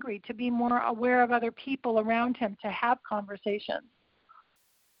be angry, to be more aware of other people around him, to have conversations.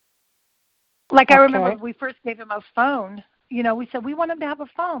 Like I remember when we first gave him a phone, we said we want him to have a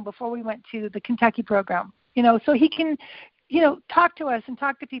phone before we went to the Kentucky program, so he can, talk to us and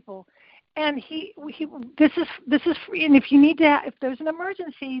talk to people. And this is free. And if you need to, if there's an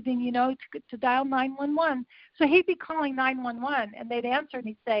emergency, then to dial 911. So he'd be calling 911, and they'd answer, and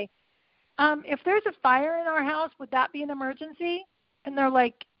he'd say, "If there's a fire in our house, would that be an emergency?" And they're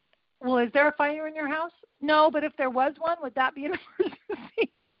like, "Well, is there a fire in your house?" "No, but if there was one, would that be an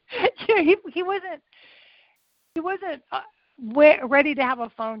emergency?" He wasn't ready to have a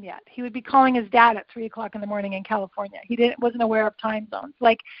phone yet. He would be calling his dad at 3:00 in the morning in California. He wasn't aware of time zones.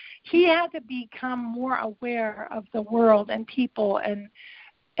 Like, he had to become more aware of the world and people,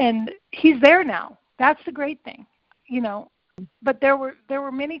 and he's there now. That's the great thing, But there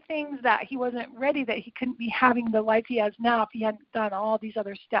were many things that he wasn't ready, that he couldn't be having the life he has now if he hadn't done all these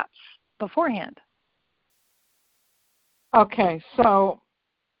other steps beforehand. Okay, so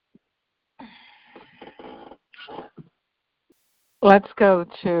let's go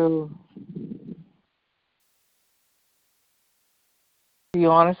to, do you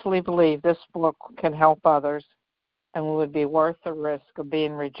honestly believe this book can help others and would be worth the risk of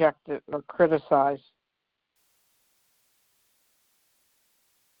being rejected or criticized?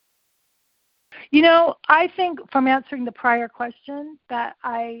 I think from answering the prior question that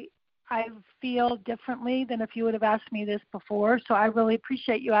I feel differently than if you would have asked me this before. So I really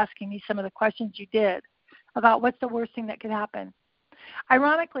appreciate you asking me some of the questions you did about what's the worst thing that could happen.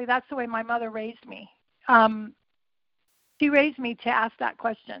 Ironically, that's the way my mother raised me. She raised me to ask that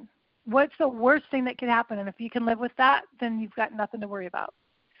question. What's the worst thing that could happen? And if you can live with that, then you've got nothing to worry about.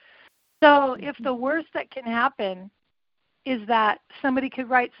 So if the worst that can happen is that somebody could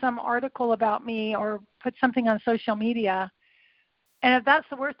write some article about me or put something on social media, and if that's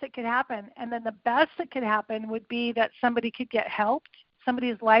the worst that could happen, and then the best that could happen would be that somebody could get helped,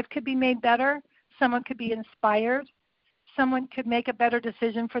 somebody's life could be made better, someone could be inspired, someone could make a better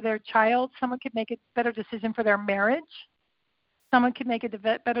decision for their child, someone could make a better decision for their marriage, someone could make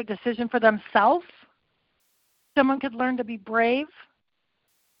a better decision for themselves, someone could learn to be brave,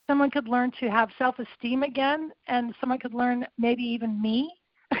 someone could learn to have self-esteem again, and someone could learn, maybe even me,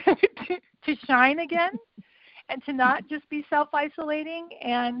 to shine again and to not just be self-isolating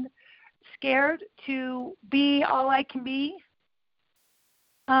and scared to be all I can be.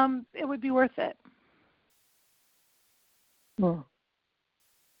 It would be worth it.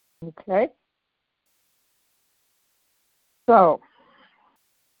 Okay. So,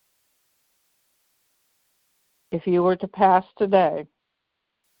 if you were to pass today,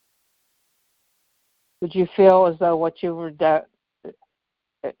 would you feel as though would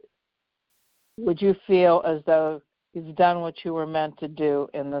you feel as though you've done what you were meant to do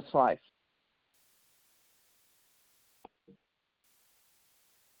in this life?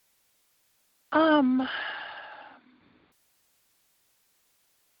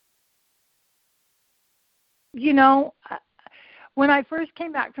 When I first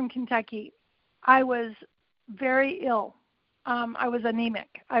came back from Kentucky, I was very ill. I was anemic.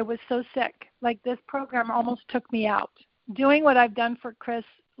 I was so sick. Like, this program almost took me out. Doing what I've done for Chris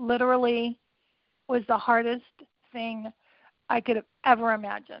literally was the hardest thing I could have ever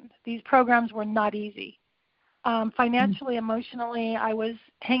imagined. These programs were not easy. Financially, emotionally, I was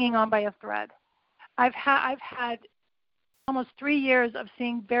hanging on by a thread. I've had almost 3 years of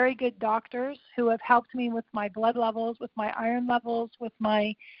seeing very good doctors who have helped me with my blood levels, with my iron levels, with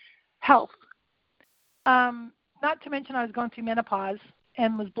my health. Not to mention I was going through menopause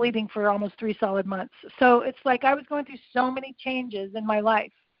and was bleeding for almost 3 solid months. So it's like I was going through so many changes in my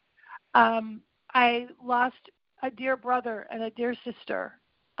life. I lost a dear brother and a dear sister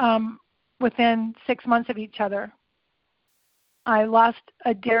within 6 months of each other. I lost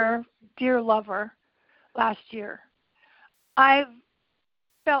a dear, dear lover last year. I've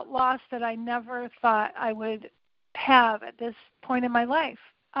felt loss that I never thought I would have at this point in my life.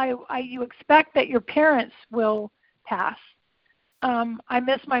 You expect that your parents will pass. I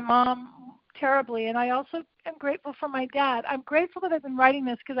miss my mom terribly, and I also am grateful for my dad. I'm grateful that I've been writing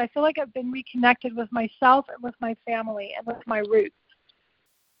this because I feel like I've been reconnected with myself and with my family and with my roots.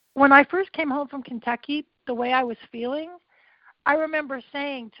 When I first came home from Kentucky, the way I was feeling, I remember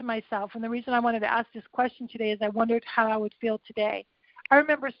saying to myself, and the reason I wanted to ask this question today is I wondered how I would feel today. I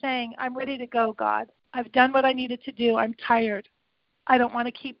remember saying, I'm ready to go, God. I've done what I needed to do. I'm tired. I don't want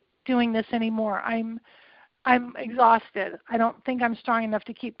to keep doing this anymore. I'm exhausted. I don't think I'm strong enough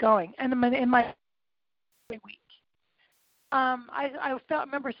to keep going. And in my week, I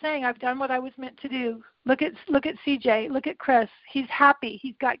remember saying, I've done what I was meant to do. Look at CJ. Look at Chris. He's happy.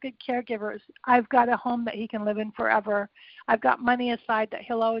 He's got good caregivers. I've got a home that he can live in forever. I've got money aside that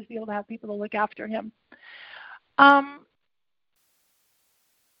he'll always be able to have people to look after him.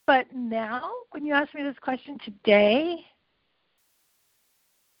 But now, when you ask me this question today,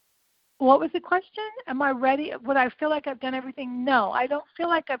 what was the question? Am I ready? Would I feel like I've done everything? No, I don't feel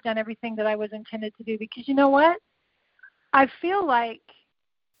like I've done everything that I was intended to do, because you know what? I feel like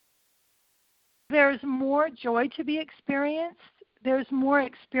there's more joy to be experienced. There's more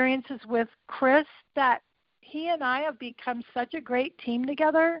experiences with Chris that he and I have become such a great team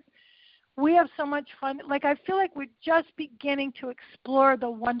together. We have so much fun. Like, I feel like we're just beginning to explore the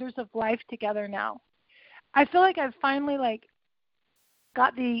wonders of life together now. I feel like I've finally,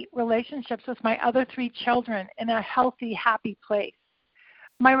 got the relationships with my other 3 children in a healthy, happy place.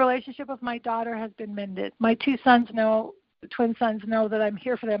 My relationship with my daughter has been mended. My 2 sons know, the twin sons know that I'm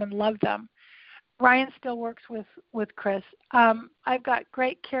here for them and love them. Ryan still works with Chris. I've got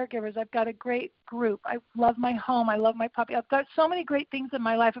great caregivers. I've got a great group. I love my home. I love my puppy. I've got so many great things in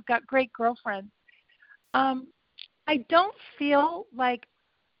my life. I've got great girlfriends. I don't feel like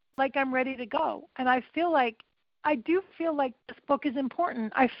I'm ready to go. And I do feel like this book is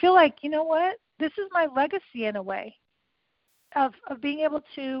important. I feel like, you know what? This is my legacy in a way of being able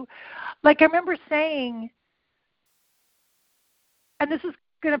to, I remember saying, and this is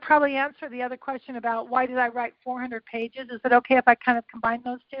going to probably answer the other question about why did I write 400 pages. Is it okay if I kind of combine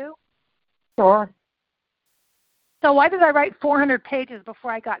those two? Sure. So why did I write 400 pages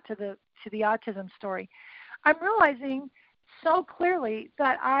before I got to the autism story? I'm realizing so clearly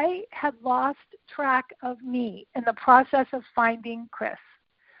that I had lost track of me in the process of finding Chris.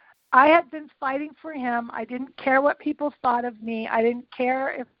 I had been fighting for him. I didn't care what people thought of me. I didn't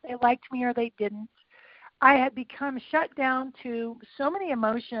care if they liked me or they didn't. I had become shut down to so many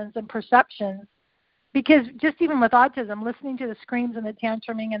emotions and perceptions, because just even with autism, listening to the screams and the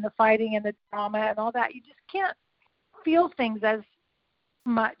tantruming and the fighting and the drama and all that, you just can't feel things as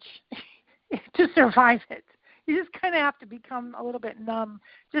much to survive it. You just kind of have to become a little bit numb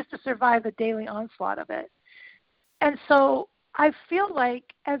just to survive the daily onslaught of it. And so I feel like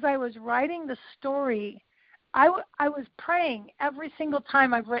as I was writing the story, I was praying every single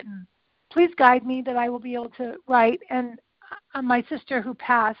time I've written, please guide me that I will be able to write. And my sister who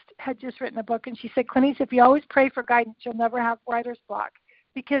passed had just written a book, and she said, Clenice, if you always pray for guidance, you'll never have writer's block,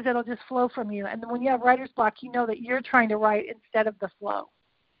 because it'll just flow from you. And when you have writer's block, you know that you're trying to write instead of the flow.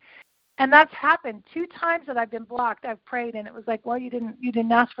 And that's happened 2 times that I've been blocked. I've prayed, and it was like, well, you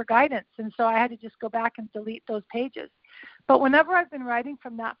didn't ask for guidance. And so I had to just go back and delete those pages. But whenever I've been writing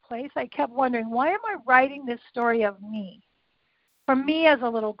from that place, I kept wondering, why am I writing this story of me? From me as a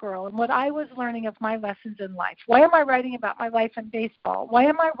little girl and what I was learning of my lessons in life. Why am I writing about my life in baseball? Why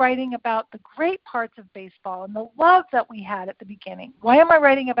am I writing about the great parts of baseball and the love that we had at the beginning? Why am I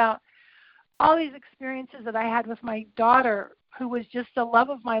writing about all these experiences that I had with my daughter, who was just the love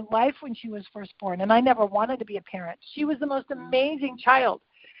of my life when she was first born, and I never wanted to be a parent. She was the most amazing child.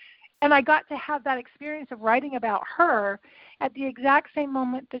 And I got to have that experience of writing about her at the exact same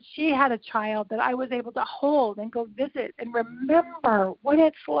moment that she had a child that I was able to hold and go visit and remember what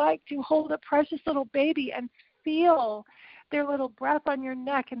it's like to hold a precious little baby and feel their little breath on your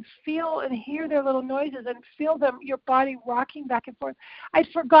neck and feel and hear their little noises and feel your body rocking back and forth. I'd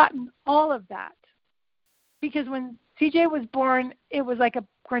forgotten all of that, because when CJ was born, it was like a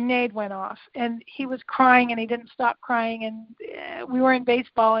grenade went off, and he was crying, and he didn't stop crying, and we were in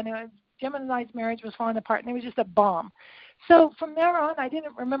baseball, and Jim and I's marriage was falling apart, and it was just a bomb. So from there on, I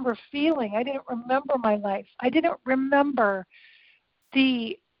didn't remember feeling. I didn't remember my life. I didn't remember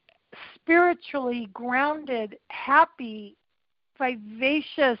the spiritually grounded, happy,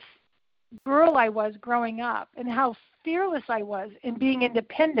 vivacious girl I was growing up, and how fearless I was in being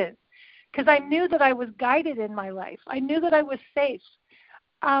independent, because I knew that I was guided in my life. I knew that I was safe.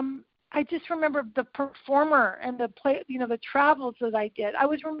 I just remember the performer and the play, the travels that I did. I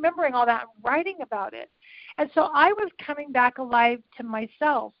was remembering all that and writing about it. And so I was coming back alive to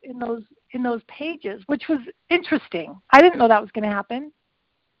myself in those pages, which was interesting. I didn't know that was going to happen.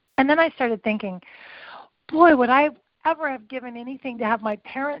 And then I started thinking, boy, would I ever have given anything to have my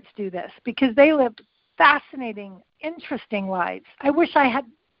parents do this, because they lived fascinating, interesting lives. I wish I had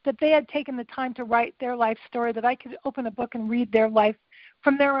that they had taken the time to write their life story, that I could open a book and read their life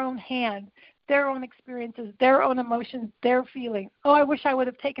from their own hand, their own experiences, their own emotions, their feelings. Oh, I wish I would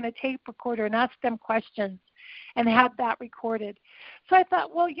have taken a tape recorder and asked them questions and had that recorded. So I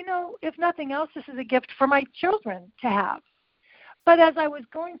thought, well, if nothing else, this is a gift for my children to have. But as I was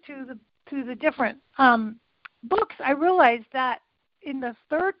going through the different books, I realized that in the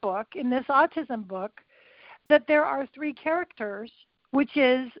third book, in this autism book, that there are three characters, which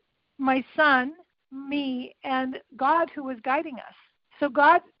is my son, me, and God who was guiding us. So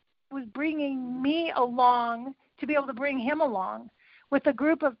God was bringing me along to be able to bring him along with a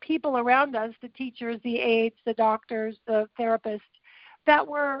group of people around us, the teachers, the aides, the doctors, the therapists, that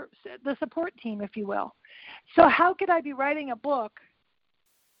were the support team, if you will. So how could I be writing a book?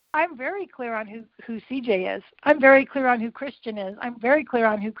 I'm very clear on who CJ is. I'm very clear on who Christian is. I'm very clear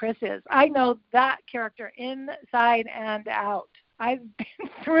on who Chris is. I know that character inside and out. I've been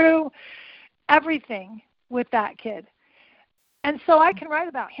through everything with that kid. And so I can write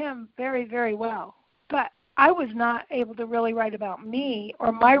about him very, very well. But I was not able to really write about me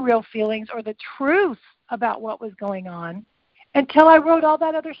or my real feelings or the truth about what was going on until I wrote all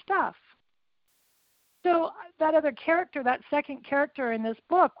that other stuff. So that other character, that second character in this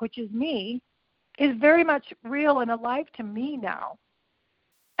book, which is me, is very much real and alive to me now.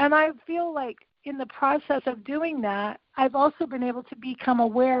 And I feel like in the process of doing that, I've also been able to become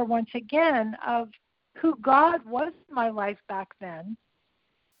aware once again of who God was in my life back then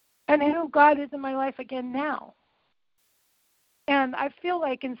and who God is in my life again now. And I feel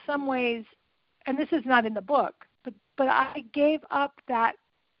like in some ways, and this is not in the book, but I gave up that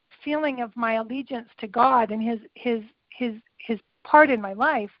feeling of my allegiance to God and his part in my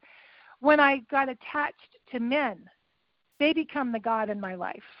life when I got attached to men. They become the God in my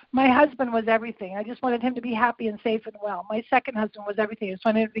life. My husband was everything. I just wanted him to be happy and safe and well. My second husband was everything. I just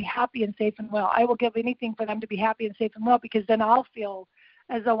wanted him to be happy and safe and well. I will give anything for them to be happy and safe and well because then I'll feel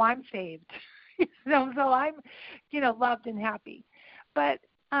as though I'm saved. So I'm, loved and happy. But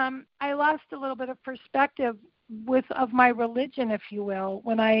I lost a little bit of perspective of my religion, if you will,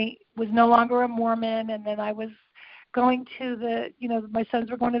 when I was no longer a Mormon, and then I was going to my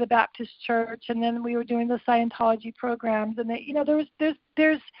sons were going to the Baptist church, and then we were doing the Scientology programs, and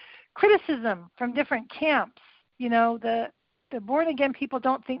there's criticism from different camps. The born again people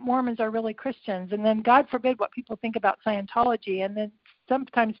don't think Mormons are really Christians, and then God forbid what people think about Scientology, and then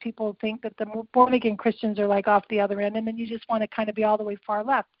sometimes people think that the born again Christians are like off the other end, and then you just want to kind of be all the way far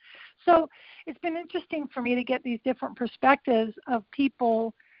left. So it's been interesting for me to get these different perspectives of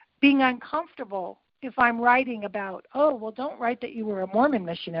people being uncomfortable if I'm writing about, don't write that you were a Mormon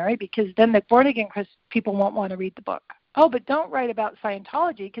missionary because then the born-again people won't want to read the book. Oh, but don't write about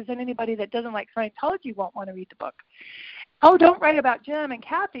Scientology because then anybody that doesn't like Scientology won't want to read the book. Oh, don't write about Jim and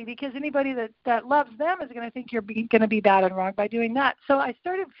Kathy because anybody that loves them is going to think you're going to be bad and wrong by doing that. So I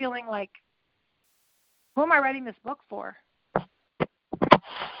started feeling like, who am I writing this book for?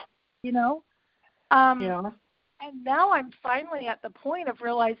 Yeah. And now I'm finally at the point of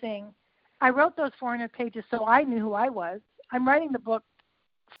realizing I wrote those 400 pages so I knew who I was. I'm writing the book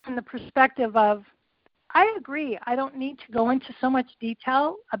from the perspective of, I agree, I don't need to go into so much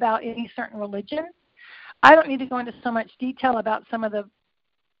detail about any certain religion. I don't need to go into so much detail about some of the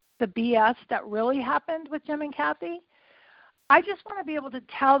BS that really happened with Jim and Kathy. I just want to be able to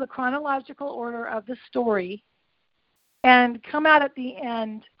tell the chronological order of the story and come out at the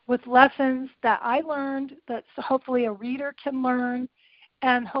end with lessons that I learned that hopefully a reader can learn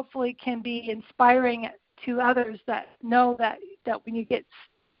and hopefully can be inspiring to others that know that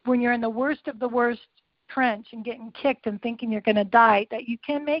when you're in the worst of the worst trench and getting kicked and thinking you're going to die, that you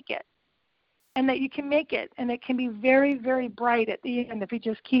can make it. And that you can make it. And it can be very, very bright at the end if you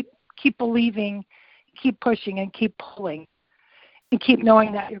just keep believing, keep pushing, and keep pulling, and keep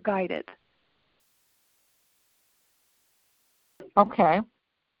knowing that you're guided. Okay.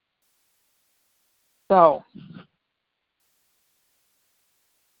 So,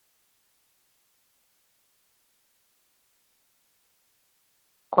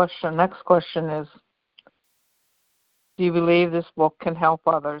 next question is, do you believe this book can help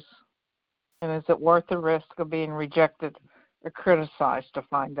others? And is it worth the risk of being rejected or criticized to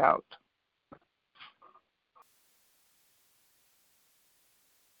find out?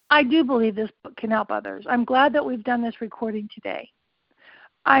 I do believe this book can help others. I'm glad that we've done this recording today.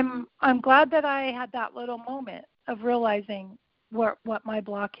 I'm glad that I had that little moment of realizing what my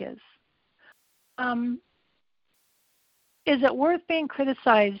block is. Is it worth being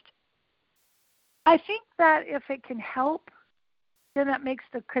criticized? I think that if it can help, then that makes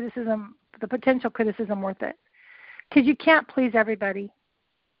the potential criticism worth it. Because you can't please everybody.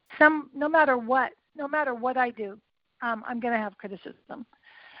 no matter what I do, I'm going to have criticism.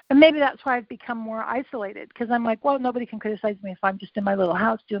 And maybe that's why I've become more isolated, because I'm like, well, nobody can criticize me if I'm just in my little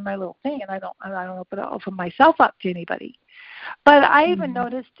house doing my little thing, and I don't open myself up to anybody. But I even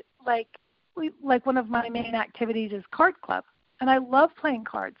noticed, like one of my main activities is card club, and I love playing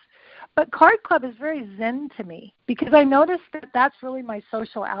cards. But card club is very zen to me, because I noticed that that's really my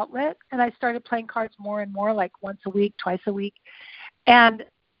social outlet, and I started playing cards more and more, like once a week, twice a week. And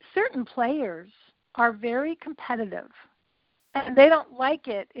certain players are very competitive, and they don't like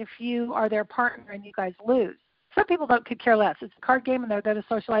it if you are their partner and you guys lose. Some people could care less. It's a card game, and they're there to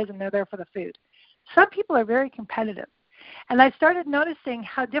socialize, and they're there for the food. Some people are very competitive. And I started noticing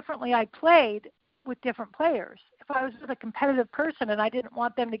how differently I played with different players. If I was with a competitive person and I didn't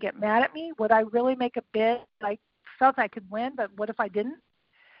want them to get mad at me, would I really make a bid? I felt I could win, but what if I didn't?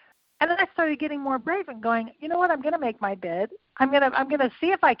 And then I started getting more brave and going, you know what, I'm going to make my bid. I'm going to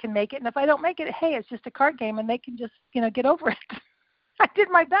see if I can make it. And if I don't make it, hey, it's just a card game, and they can just, get over it. I did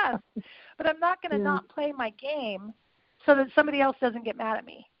my best. But I'm not going to not play my game so that somebody else doesn't get mad at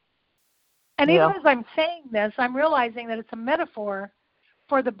me. And even as I'm saying this, I'm realizing that it's a metaphor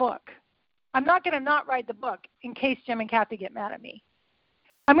for the book. I'm not going to not write the book in case Jim and Kathy get mad at me.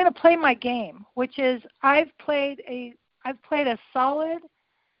 I'm going to play my game, which is I've played a solid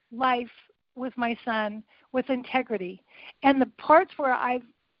life with my son with integrity, and the parts where I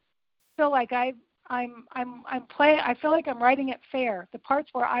feel like I feel like I'm writing it fair. The parts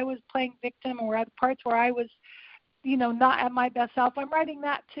where I was playing victim, or the parts where I was, not at my best self, I'm writing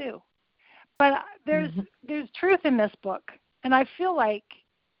that too. But there's truth in this book, and I feel like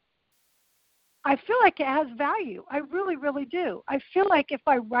it has value. I really, really do. I feel like if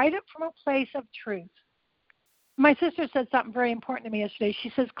I write it from a place of truth. My sister said something very important to me yesterday. She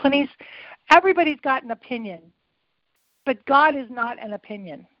says, Clenice, everybody's got an opinion, but God is not an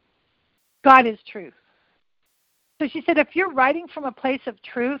opinion. God is truth. So she said, if you're writing from a place of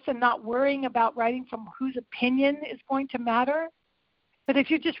truth and not worrying about writing from whose opinion is going to matter, but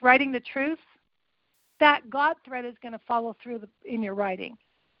if you're just writing the truth, that God thread is going to follow through in your writing.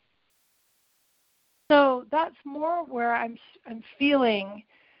 So that's more where I'm feeling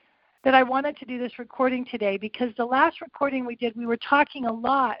that I wanted to do this recording today, because the last recording we did, we were talking a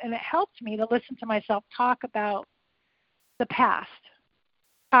lot, and it helped me to listen to myself talk about the past,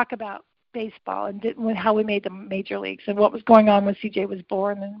 talk about baseball and how we made the major leagues and what was going on when CJ was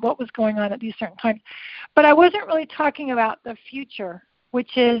born and what was going on at these certain times. But I wasn't really talking about the future,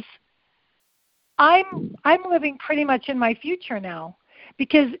 which is I'm living pretty much in my future now,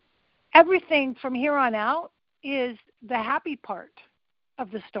 because everything from here on out is the happy part of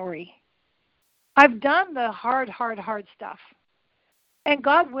the story. I've done the hard stuff. And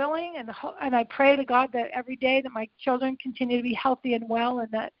God willing, and I pray to God that every day that my children continue to be healthy and well,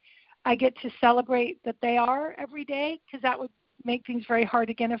 and that I get to celebrate that they are every day, because that would make things very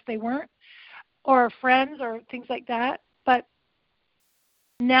hard again if they weren't, or friends or things like that. But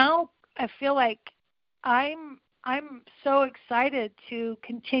now I feel like I'm so excited to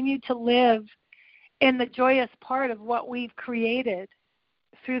continue to live in the joyous part of what we've created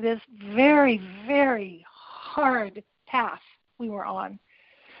through this very, very hard path we were on,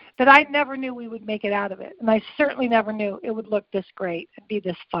 that I never knew we would make it out of it. And I certainly never knew it would look this great and be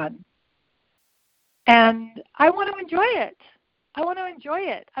this fun. And I want to enjoy it. I want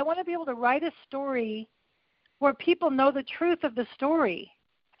to be able to write a story where people know the truth of the story.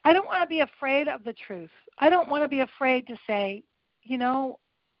 I don't want to be afraid of the truth. I don't want to be afraid to say, this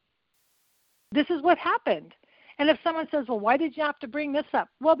is what happened. And if someone says, well, why did you have to bring this up?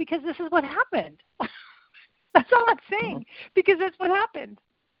 Well, because this is what happened. That's all I'm saying, because that's what happened.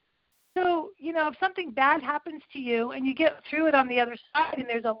 So, if something bad happens to you and you get through it on the other side and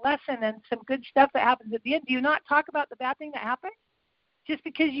there's a lesson and some good stuff that happens at the end, do you not talk about the bad thing that happened? Just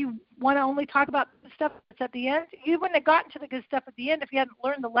because you want to only talk about the stuff that's at the end? You wouldn't have gotten to the good stuff at the end if you hadn't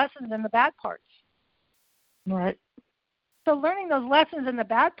learned the lessons and the bad parts. Right. So learning those lessons and the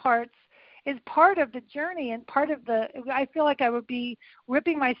bad parts is part of the journey and part of I feel like I would be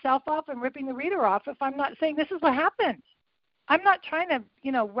ripping myself off and ripping the reader off if I'm not saying this is what happened. I'm not trying to,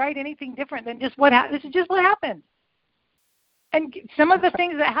 write anything different than just this is just what happened. And some of the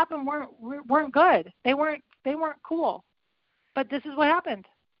things that happened weren't good. They weren't cool. But this is what happened.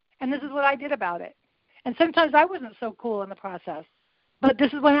 And this is what I did about it. And sometimes I wasn't so cool in the process. But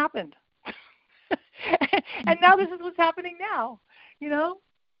this is what happened. And now this is what's happening now,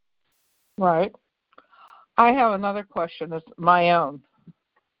 Right. I have another question. It's my own.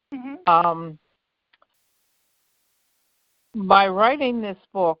 Mm-hmm. By writing this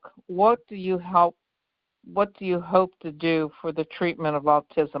book, what do you hope what do you hope to do for the treatment of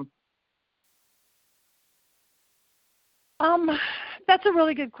autism? That's a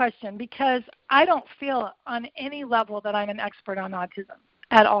really good question, because I don't feel on any level that I'm an expert on autism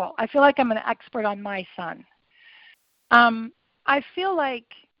at all. I feel like I'm an expert on my son. I feel like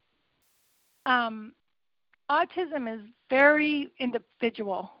autism is very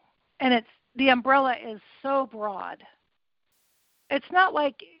individual, and the umbrella is so broad. It's not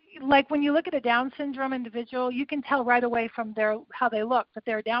like when you look at a Down syndrome individual, you can tell right away from how they look that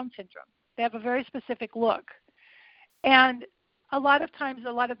they're Down syndrome. They have a very specific look. And a lot of times,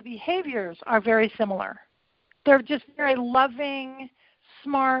 a lot of the behaviors are very similar. They're just very loving,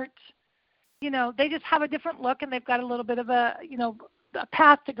 smart. They just have a different look, and they've got a little bit of a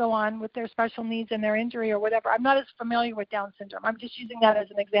path to go on with their special needs and their injury or whatever. I'm not as familiar with Down syndrome. I'm just using that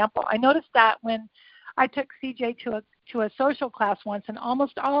as an example. I noticed that when I took CJ to a social class once, and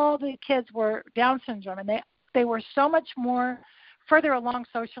almost all the kids were Down syndrome, and they were so much more further along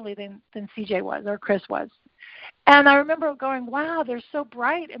socially than CJ was or Chris was. And I remember going, wow, they're so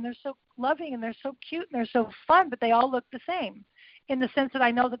bright, and they're so loving, and they're so cute, and they're so fun, but they all look the same in the sense that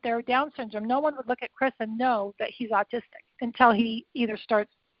I know that they're Down syndrome. No one would look at Chris and know that he's autistic until he either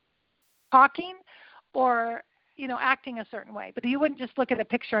starts talking or, acting a certain way. But you wouldn't just look at a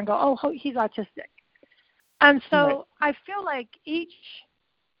picture and go, oh, he's autistic. And so I feel like each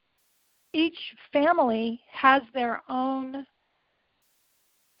family has their own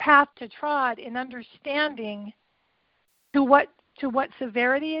path to trod in understanding to what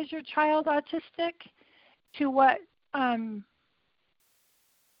severity is your child autistic, to what are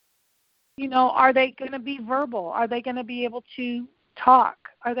they going to be verbal? Are they going to be able to talk?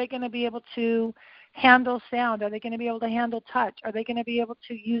 Are they going to be able to handle sound? Are they going to be able to handle touch? Are they going to be able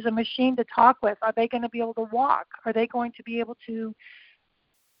to use a machine to talk with? Are they going to be able to walk? Are they going to be able to,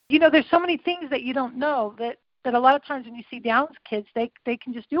 there's so many things that you don't know that a lot of times when you see Down's kids, they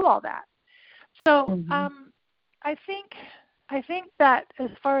can just do all that. So I think that as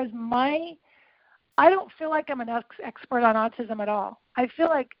far as I don't feel like I'm an expert on autism at all. I feel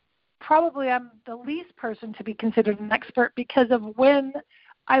like probably I'm the least person to be considered an expert because of when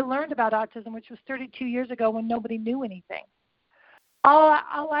I learned about autism, which was 32 years ago when nobody knew anything. All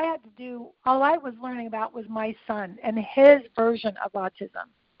I was learning about was my son and his version of autism.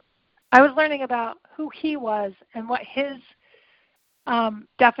 I was learning about who he was and what his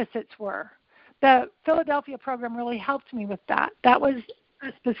deficits were. The Philadelphia program really helped me with that. That was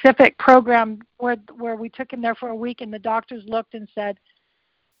a specific program where we took him there for a week, and the doctors looked and said,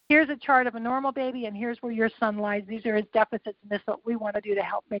 here's a chart of a normal baby, and here's where your son lies. These are his deficits, and this is what we want to do to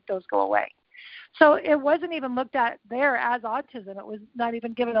help make those go away. So it wasn't even looked at there as autism. It was not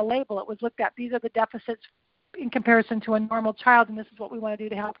even given a label. It was looked at, these are the deficits in comparison to a normal child, and this is what we want to do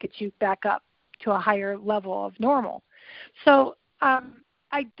to help get you back up to a higher level of normal. So I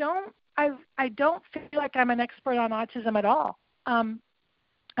don't feel like I'm an expert on autism at all.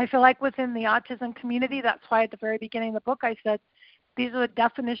 I feel like within the autism community, that's why at the very beginning of the book I said, these are the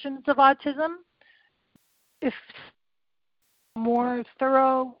definitions of autism. If more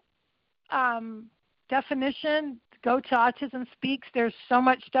thorough definition, go to Autism Speaks. There's so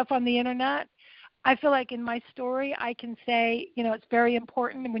much stuff on the internet. I feel like in my story, I can say, it's very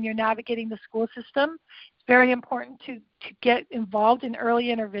important when you're navigating the school system. It's very important to get involved in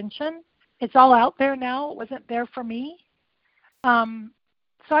early intervention. It's all out there now. It wasn't there for me.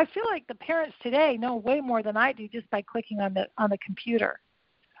 So I feel like the parents today know way more than I do just by clicking on the computer.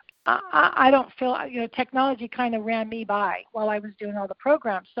 I don't feel, technology kind of ran me by while I was doing all the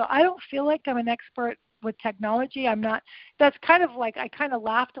programs. So I don't feel like I'm an expert with technology. I'm not. That's kind of like I kind of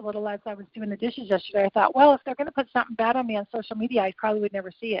laughed a little as I was doing the dishes yesterday. I thought, well, if they're going to put something bad on me on social media, I probably would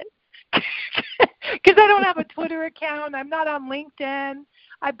never see it because I don't have a Twitter account. I'm not on LinkedIn.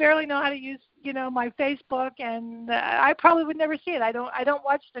 I barely know how to use, my Facebook, and I probably would never see it. I don't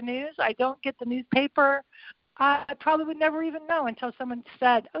watch the news. I don't get the newspaper. I probably would never even know until someone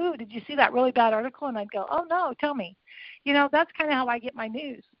said, "Oh, did you see that really bad article?" And I'd go, "Oh no, tell me." That's kind of how I get my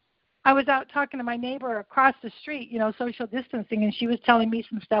news. I was out talking to my neighbor across the street, social distancing, and she was telling me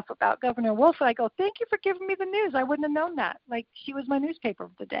some stuff about Governor Wolf. And I go, "Thank you for giving me the news. I wouldn't have known that." Like, she was my newspaper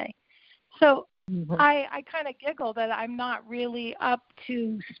of the day. So I kind of giggle that I'm not really up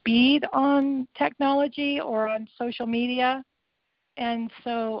to speed on technology or on social media. And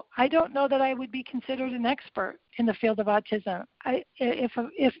so I don't know that I would be considered an expert in the field of autism. I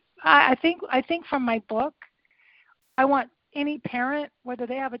think from my book, I want any parent, whether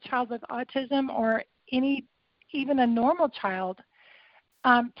they have a child with autism or even a normal child,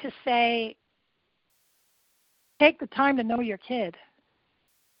 to say, take the time to know your kid.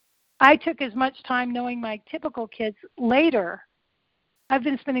 I took as much time knowing my typical kids later. I've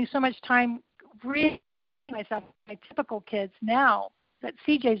been spending so much time reading myself, my typical kids now that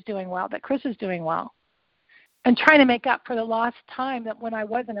CJ's doing well, that Chris is doing well, and trying to make up for the lost time that when I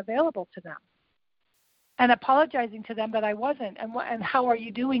wasn't available to them, and apologizing to them that I wasn't, and how are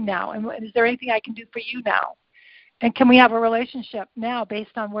you doing now, and is there anything I can do for you now, and can we have a relationship now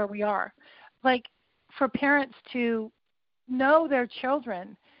based on where we are? Like, for parents to know their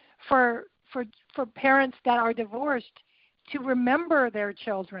children, for parents that are divorced to remember their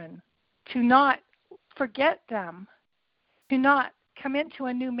children, to not forget them, to not come into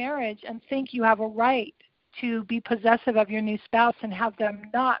a new marriage and think you have a right to be possessive of your new spouse and have them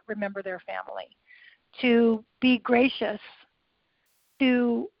not remember their family, to be gracious,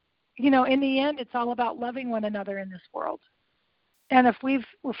 to, in the end, it's all about loving one another in this world. And if we've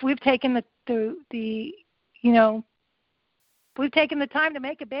taken if we've taken the time to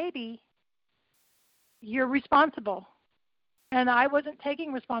make a baby, you're responsible. And I wasn't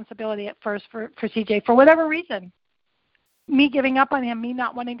taking responsibility at first for CJ for whatever reason. Me giving up on him, me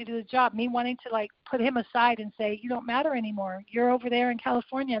not wanting to do the job, me wanting to put him aside and say, you don't matter anymore. You're over there in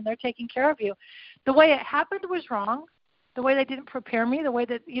California and they're taking care of you. The way it happened was wrong. The way they didn't prepare me, the way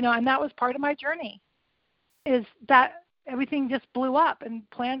that, and that was part of my journey, is that everything just blew up and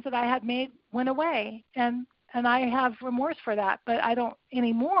plans that I had made went away. And I have remorse for that, but I don't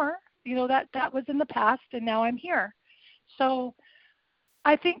anymore. That was in the past and now I'm here. So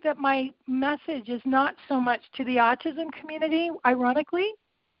I think that my message is not so much to the autism community, ironically.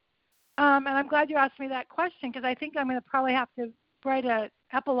 And I'm glad you asked me that question, because I think I'm going to probably have to write an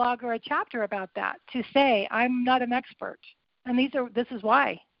epilogue or a chapter about that to say I'm not an expert. And this is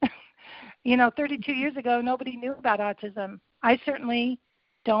why. 32 years ago, nobody knew about autism. I certainly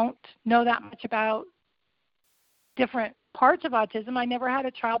don't know that much about different parts of autism. I never had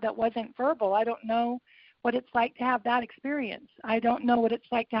a child that wasn't verbal. I don't know what it's like to have that experience. I don't know what it's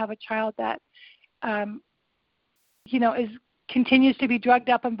like to have a child that, continues to be drugged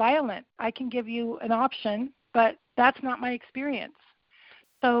up and violent. I can give you an option, but that's not my experience.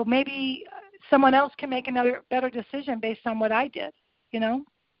 So maybe someone else can make another better decision based on what I did,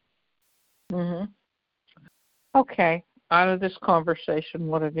 Mhm. Okay. Out of this conversation,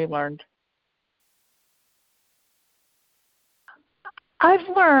 what have you learned? I've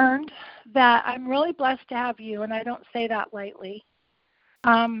learned that I'm really blessed to have you, and I don't say that lightly.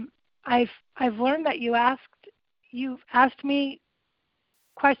 I've learned that you've asked me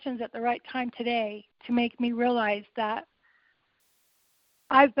questions at the right time today to make me realize that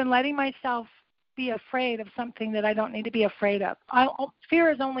I've been letting myself be afraid of something that I don't need to be afraid of.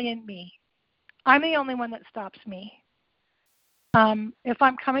 Fear is only in me. I'm the only one that stops me. If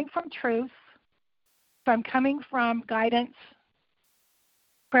I'm coming from truth, if I'm coming from guidance,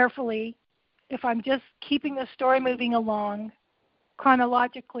 prayerfully, if I'm just keeping the story moving along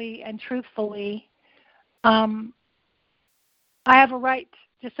chronologically and truthfully, I have a right,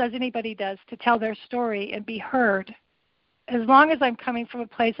 just as anybody does, to tell their story and be heard, as long as I'm coming from a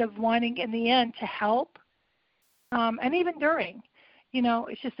place of wanting, in the end, to help, and even during.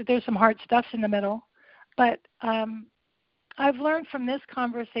 It's just that there's some hard stuff in the middle. But I've learned from this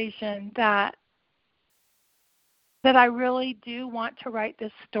conversation that I really do want to write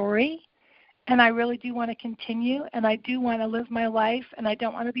this story, and I really do want to continue, and I do want to live my life, and I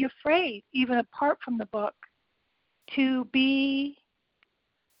don't want to be afraid, even apart from the book, to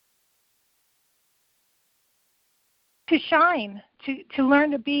shine, to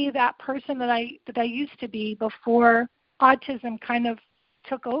learn to be that person that I used to be before autism kind of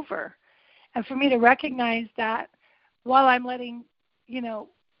took over. And for me to recognize that while I'm letting,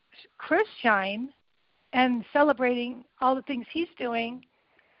 Chris shine and celebrating all the things he's doing,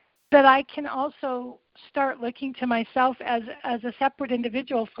 that I can also start looking to myself as a separate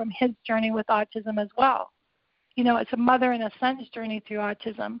individual from his journey with autism as well. It's a mother and a son's journey through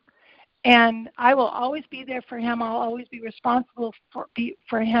autism. And I will always be there for him. I'll always be responsible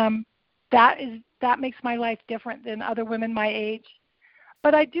for him. That makes my life different than other women my age.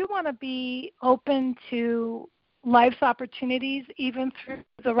 But I do want to be open to life's opportunities, even through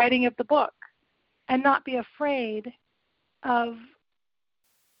the writing of the book, and not be afraid of.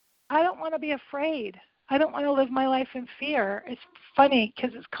 I don't want to be afraid. I don't want to live my life in fear. It's funny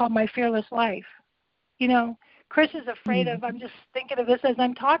because it's called My Fearless Life. Chris is afraid of, I'm just thinking of this as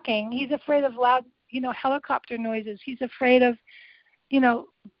I'm talking, he's afraid of loud, helicopter noises. He's afraid of,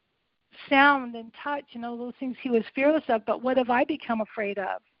 sound and touch and all those things he was fearless of. But what have I become afraid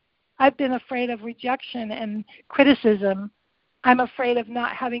of? I've been afraid of rejection and criticism. I'm afraid of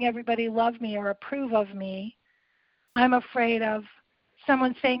not having everybody love me or approve of me. I'm afraid of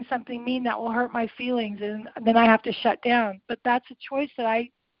someone saying something mean that will hurt my feelings, and then I have to shut down. But that's a choice that I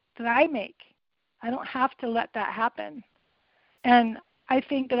make. I don't have to let that happen. And I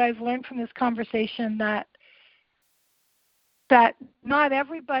think that I've learned from this conversation that not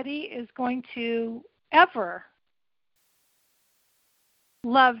everybody is going to ever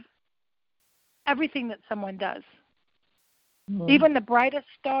love everything that someone does. Mm-hmm. Even the brightest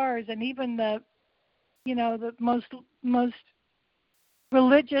stars and even the most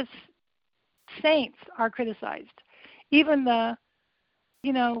religious saints are criticized. Even the,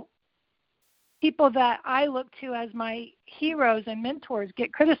 people that I look to as my heroes and mentors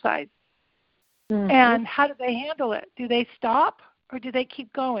get criticized. Mm-hmm. And how do they handle it? Do they stop or do they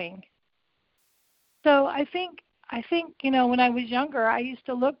keep going? So I think when I was younger, I used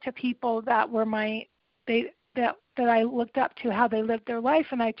to look to people that were that I looked up to, how they lived their life,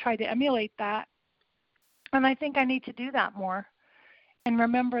 and I tried to emulate that. And I think I need to do that more and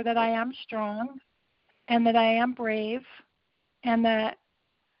remember that I am strong and that I am brave and that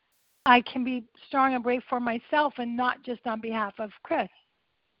I can be strong and brave for myself and not just on behalf of Chris.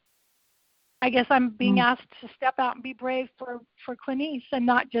 I guess I'm being asked to step out and be brave for Clenice and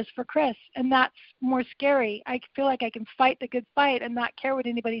not just for Chris. And that's more scary. I feel like I can fight the good fight and not care what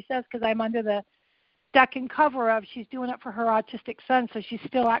anybody says because I'm under the deck and cover of she's doing it for her autistic son, so she's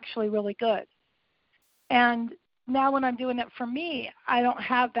still actually really good. And now when I'm doing it for me, I don't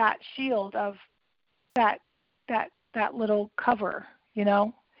have that shield of that little cover,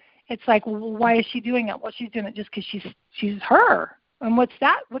 It's like, well, why is she doing it? Well, she's doing it just because she's her. And what's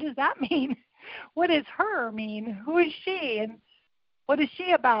that? What does that mean? What does her mean? Who is she? And what is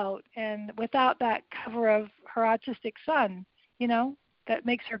she about? And without that cover of her autistic son, that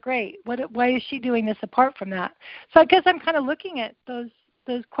makes her great. Why is she doing this apart from that? So I guess I'm kind of looking at those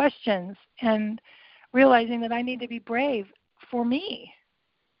questions and realizing that I need to be brave for me.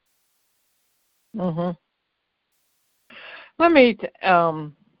 Mhm. Let me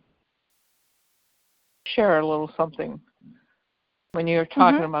share a little something. When you were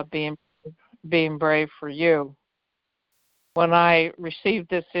talking about being brave for you, when I received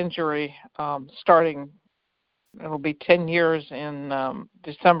this injury, it'll be 10 years in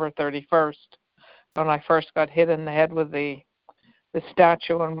December 31st, when I first got hit in the head with the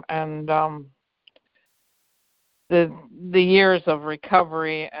statue, and the years of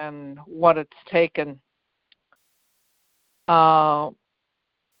recovery and what it's taken.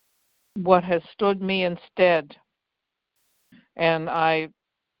 What has stood me instead, and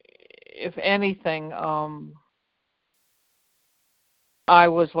if anything, I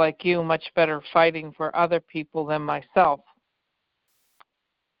was like you, much better fighting for other people than myself.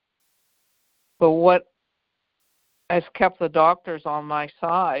 But what has kept the doctors on my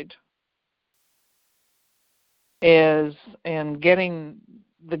side is, in getting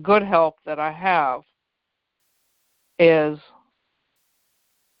the good help that I have, is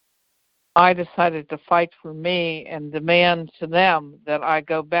I decided to fight for me and demand to them that I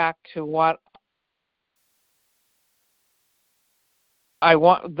go back to what I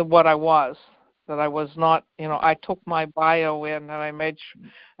was, that I was not, I took my bio in and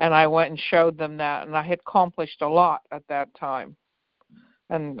and I went and showed them that, and I had accomplished a lot at that time,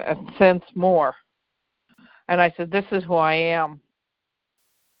 and since more. And I said, this is who I am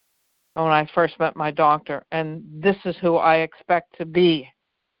when I first met my doctor, and this is who I expect to be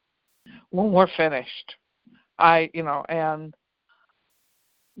when we're finished. And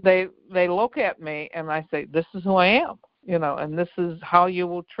they look at me and I say, this is who I am, and this is how you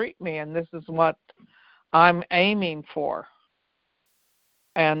will treat me, and this is what I'm aiming for.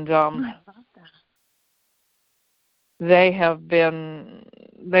 And I love that. They have been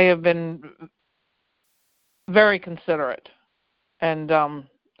very considerate, and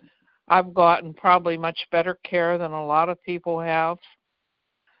I've gotten probably much better care than a lot of people have,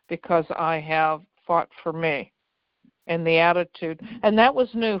 because I have fought for me and the attitude, and that was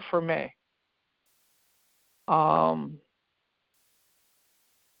new for me.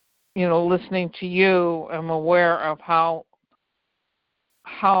 Listening to you, I'm aware of how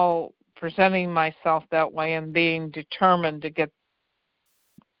presenting myself that way and being determined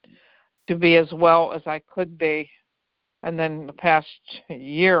to be as well as I could be, and then the past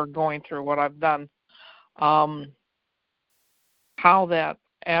year going through what I've done, how that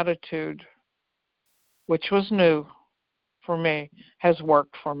attitude, which was new for me, has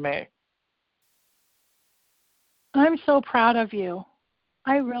worked for me. I'm so proud of you.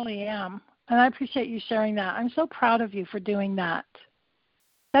 I really am. And I appreciate you sharing that. I'm so proud of you for doing that.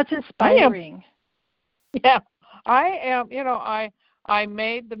 That's inspiring. I am. I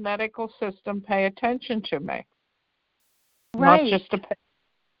made the medical system pay attention to me. not Right. just a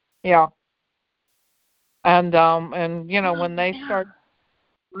yeah. And you know, when they Yeah. start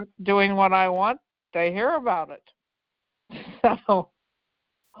doing what I want, they hear about it. So,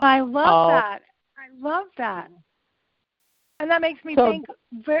 I love uh, that. I love that. And that makes me so think,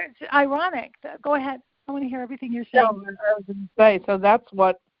 very ironic. Go ahead. I want to hear everything you're yeah, I saying. was going to say. So that's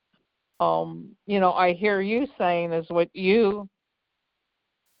what you know. I hear you saying is what you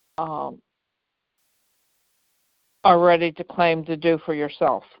um, are ready to claim to do for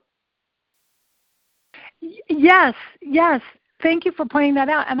yourself. Yes, yes. Thank you for pointing that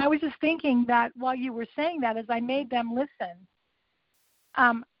out. And I was just thinking that while you were saying that, as I made them listen,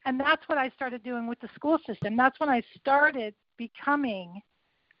 and that's what I started doing with the school system. That's when I started becoming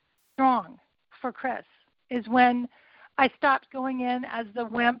strong for Chris, is when I stopped going in as the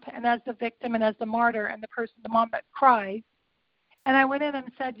wimp and as the victim and as the martyr and the person, the mom that cries. And I went in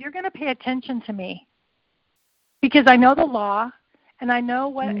and said, you're going to pay attention to me because I know the law and I know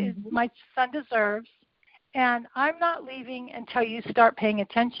what my son deserves. And I'm not leaving until you start paying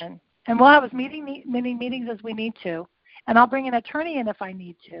attention. And we'll have as many meetings as we need to. And I'll bring an attorney in if I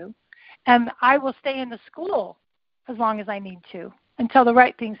need to. And I will stay in the school as long as I need to until the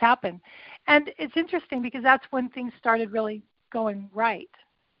right things happen. And it's interesting because that's when things started really going right,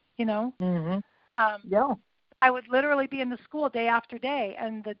 you know. Yeah. I would literally be in the school day after day,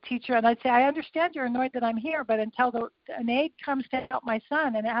 and the teacher, and I'd say, I understand you're annoyed that I'm here, but until an aide comes to help my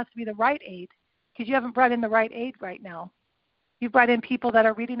son, and it has to be the right aide, because you haven't brought in the right aide right now. You've brought in people that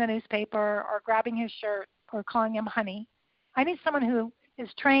are reading the newspaper or grabbing his shirt or calling him honey. I need someone who is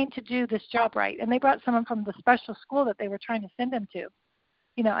trained to do this job right. And they brought someone from the special school that they were trying to send him to,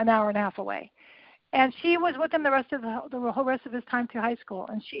 you know, an hour and a half away. And she was with him the whole rest of his time through high school.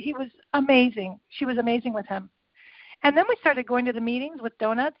 And he was amazing. She was amazing with him. And then we started going to the meetings with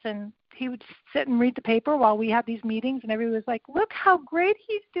donuts, and he would sit and read the paper while we had these meetings, and everybody was like, look how great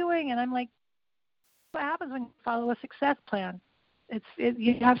he's doing. And I'm like, what happens when you follow a success plan?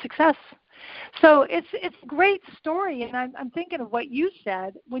 You have success. So it's a great story, and I'm thinking of what you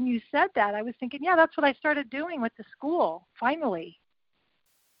said. When you said that, I was thinking, yeah, that's what I started doing with the school, finally,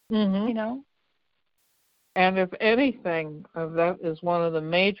 you know? And if anything, that is one of the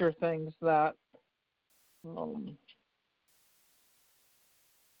major things that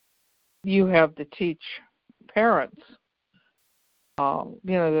you have to teach parents. You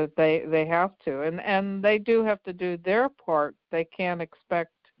know, that they have to, and they do have to do their part. They can't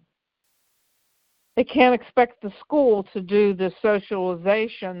expect the school to do the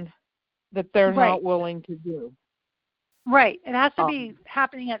socialization that they're Right. not willing to do. Right. It has to be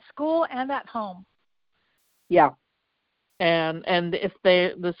happening at school and at home. Yeah. And if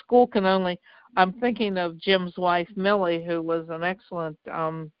the school can only, I'm thinking of Jim's wife Millie, who was an excellent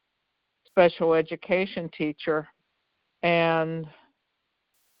special education teacher, and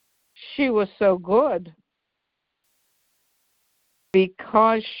she was so good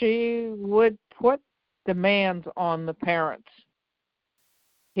because she would put demands on the parents.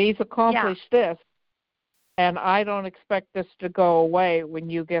 He's accomplished this, and I don't expect this to go away when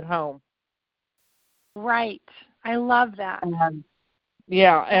you get home. Right. I love that. And you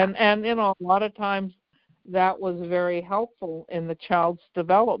know, a lot of times that was very helpful in the child's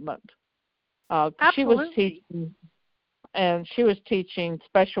development. She was teaching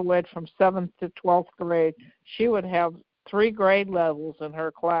special ed from 7th to 12th grade. she would have 3 grade levels in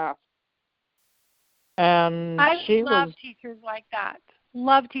her class. And I love teachers like that.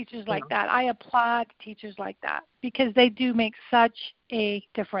 Love teachers like that. I applaud teachers like that because they do make such a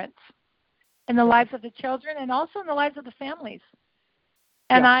difference in the lives of the children and also in the lives of the families.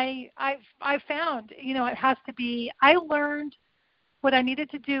 And I've found, you know, it has to be, I learned what I needed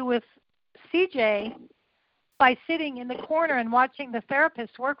to do with CJ by sitting in the corner and watching the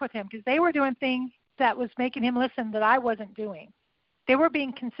therapists work with him because they were doing things that was making him listen that I wasn't doing. They were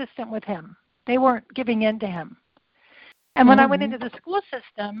being consistent with him. They weren't giving in to him. And when I went into the school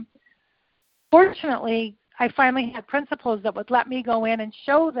system, fortunately, I finally had principals that would let me go in and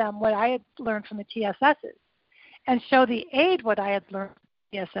show them what I had learned from the TSSs and show the aide what I had learned from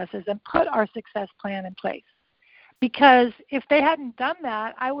the TSSs and put our success plan in place. Because if they hadn't done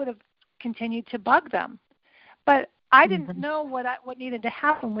that, I would have continued to bug them. But I didn't know what needed to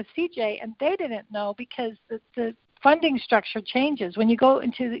happen with CJ, and they didn't know because the funding structure changes. When you go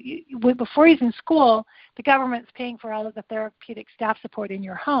into before he's in school, the government's paying for all of the therapeutic staff support in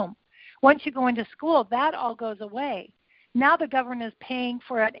your home. Once you go into school, that all goes away. Now the government is paying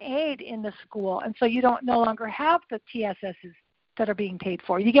for an aide in the school, and so you don't no longer have the TSSs that are being paid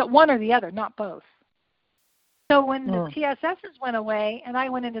for. You get one or the other, not both. So when the TSSs went away and I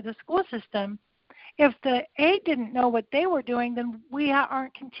went into the school system, if the aide didn't know what they were doing, then we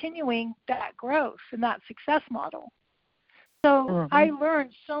aren't continuing that growth and that success model. So I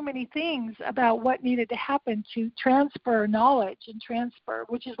learned so many things about what needed to happen to transfer knowledge and transfer,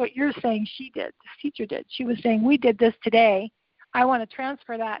 which is what you're saying she did, this teacher did. She was saying, we did this today. I want to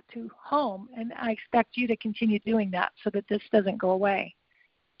transfer that to home, and I expect you to continue doing that so that this doesn't go away.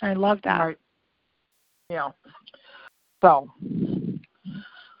 I love that. Right. Yeah. So,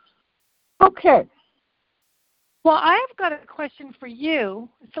 okay. Well, I've got a question for you.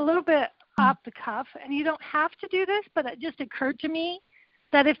 It's a little bit off the cuff, and you don't have to do this, but it just occurred to me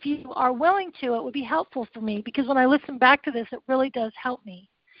that if you are willing to, it would be helpful for me, because when I listen back to this, it really does help me.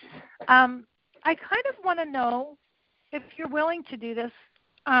 I kind of want to know, if you're willing to do this,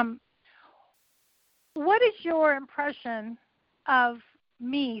 what is your impression of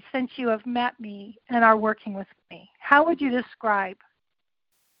me since you have met me and are working with me? How would you describe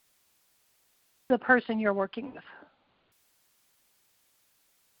the person you're working with?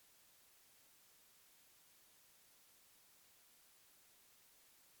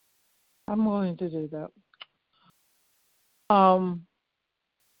 I'm willing to do that.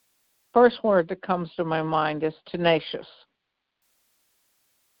 First word that comes to my mind is tenacious.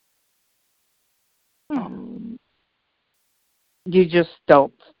 You just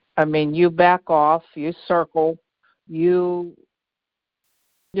don't. I mean, you back off, you circle, you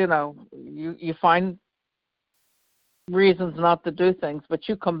find reasons not to do things, but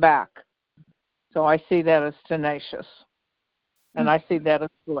you come back. So I see that as tenacious, and I see that as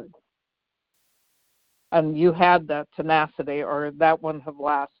good. And you had that tenacity, or that wouldn't have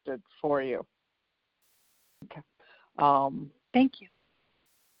lasted for you. Okay. Thank you.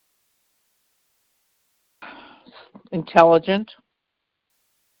 Intelligent.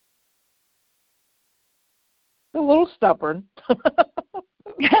 A little stubborn.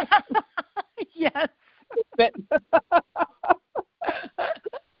 Yes.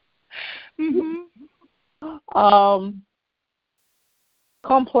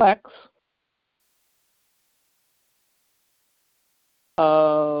 Complex.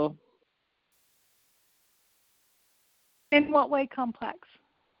 In what way complex?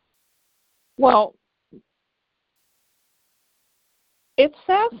 Well, it's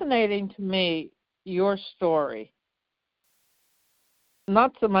fascinating to me, your story.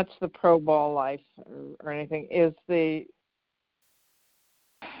 Not so much the pro ball life or anything, is the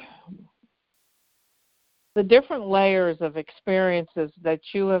different layers of experiences that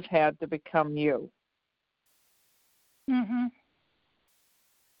you have had to become you.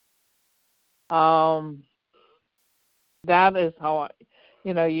 That is how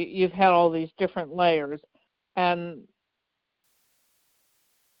you've had all these different layers, and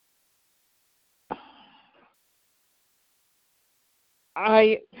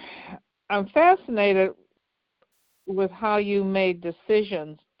I'm fascinated with how you made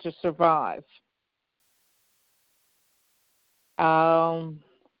decisions to survive.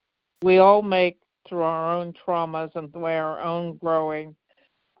 We all make, through our own traumas and through our own growing,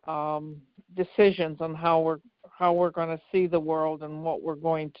 decisions on how we're going to see the world and what we're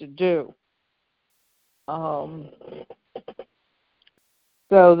going to do. So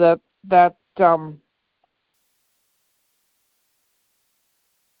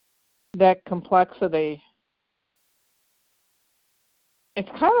that complexity, it's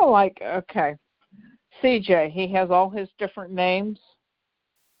kind of like, okay, CJ, he has all his different names.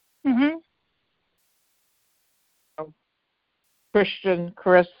 Christian,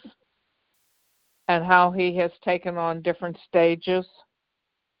 Chris, and how he has taken on different stages.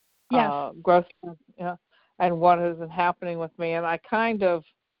 Yes. Growth, and what has been happening with me. And I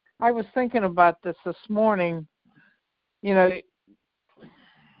was thinking about this morning. You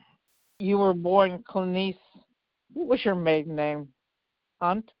were born Clenice. What was your maiden name?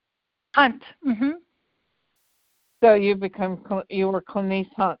 Hunt? Hunt. So you were Clenice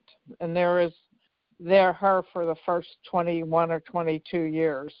Hunt, and her for the first 21 or 22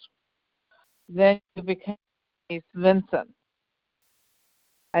 years. Then you became Vincent,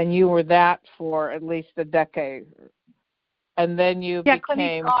 and you were that for at least a decade. And then you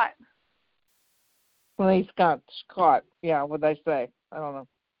became Clenice Scott. Yeah, what did I say? I don't know.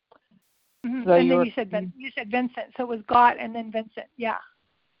 So and then you said Vincent, so it was Gott and then Vincent. Yeah.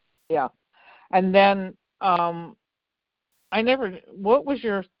 Yeah, and then what was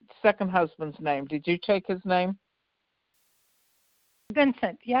your second husband's name? Did you take his name?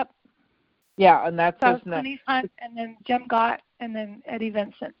 Vincent. Yep. Yeah, and that's his name. Clenice Hunt, and then Jim Gott, and then Eddie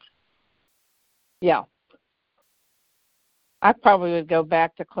Vincent. Yeah. I probably would go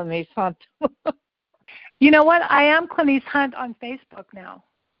back to Clenice Hunt. You know what? I am Clenice Hunt on Facebook now,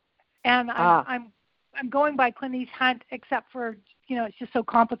 and I'm I'm going by Clenice Hunt, except for, it's just so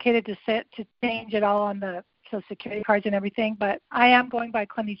complicated to change it all on the Social Security cards and everything. But I am going by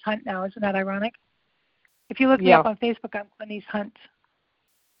Clenice Hunt now. Isn't that ironic? If you look me up on Facebook, I'm Clenice Hunt.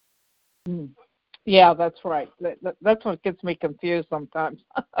 Yeah, that's right. That's what gets me confused sometimes.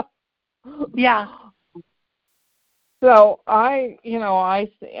 Yeah. So I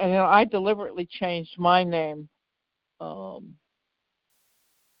deliberately changed my name.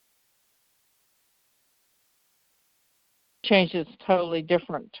 Changed it's totally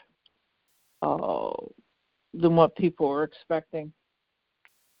different than what people were expecting.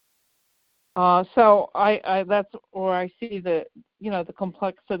 So I that's where I see the the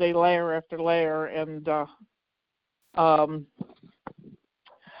complexity layer after layer, and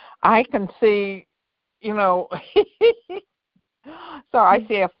I can see so I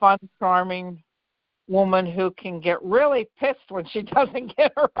see a fun, charming woman who can get really pissed when she doesn't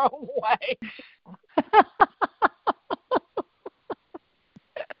get her own way.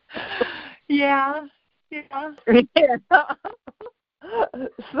 Yeah.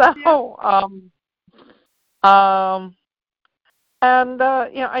 So, and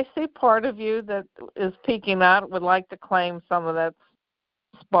I see part of you that is peeking out, would like to claim some of that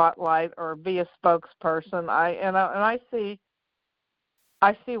spotlight or be a spokesperson. I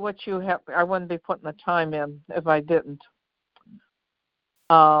see what you have. I wouldn't be putting the time in if I didn't.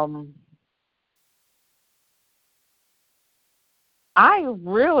 I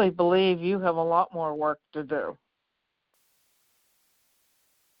really believe you have a lot more work to do.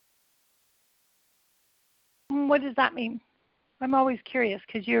 What does that mean? I'm always curious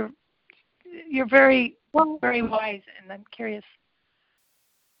because you're very very wise, and I'm curious.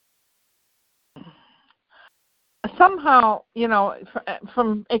 Somehow,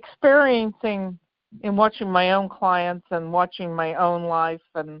 from experiencing and watching my own clients and watching my own life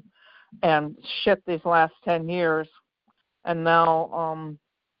and shit these last 10 years, and now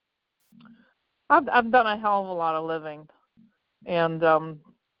I've done a hell of a lot of living, and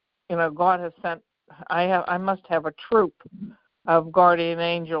God has sent. I must have a troop of guardian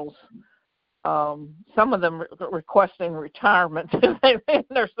angels. Some of them requesting retirement.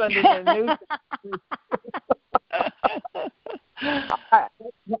 They're sending their news. I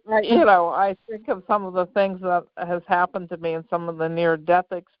think of some of the things that has happened to me and some of the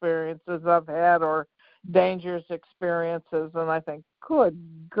near-death experiences I've had or dangerous experiences, and I think, good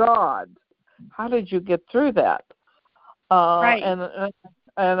God, how did you get through that? Right.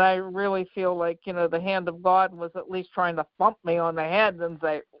 And I really feel like, the hand of God was at least trying to thump me on the head and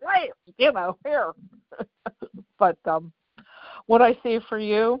say, wait, here. But what I see for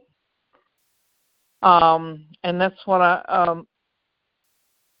you, and that's what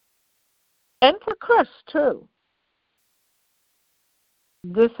and for Chris too.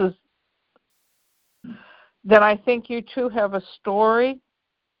 This is that I think you two have a story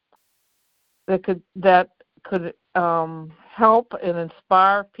that could help and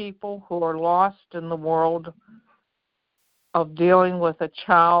inspire people who are lost in the world of dealing with a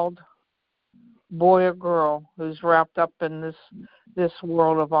child, boy or girl, who's wrapped up in this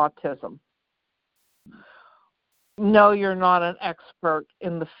world of autism. No, you're not an expert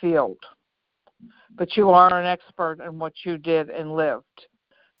in the field, but you are an expert in what you did and lived.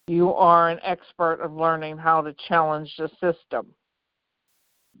 You are an expert of learning how to challenge the system.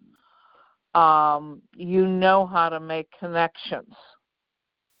 You know how to make connections.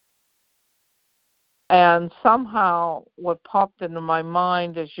 And somehow what popped into my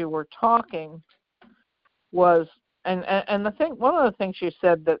mind as you were talking was, and one of the things you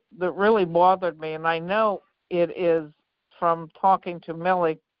said that really bothered me, and I know it is from talking to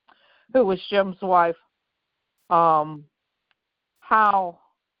Millie, who was Jim's wife, how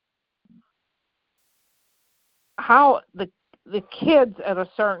the kids at a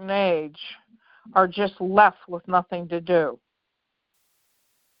certain age are just left with nothing to do.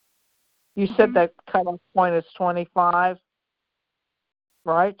 You said that cutoff point is 25,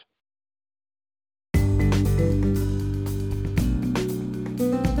 right?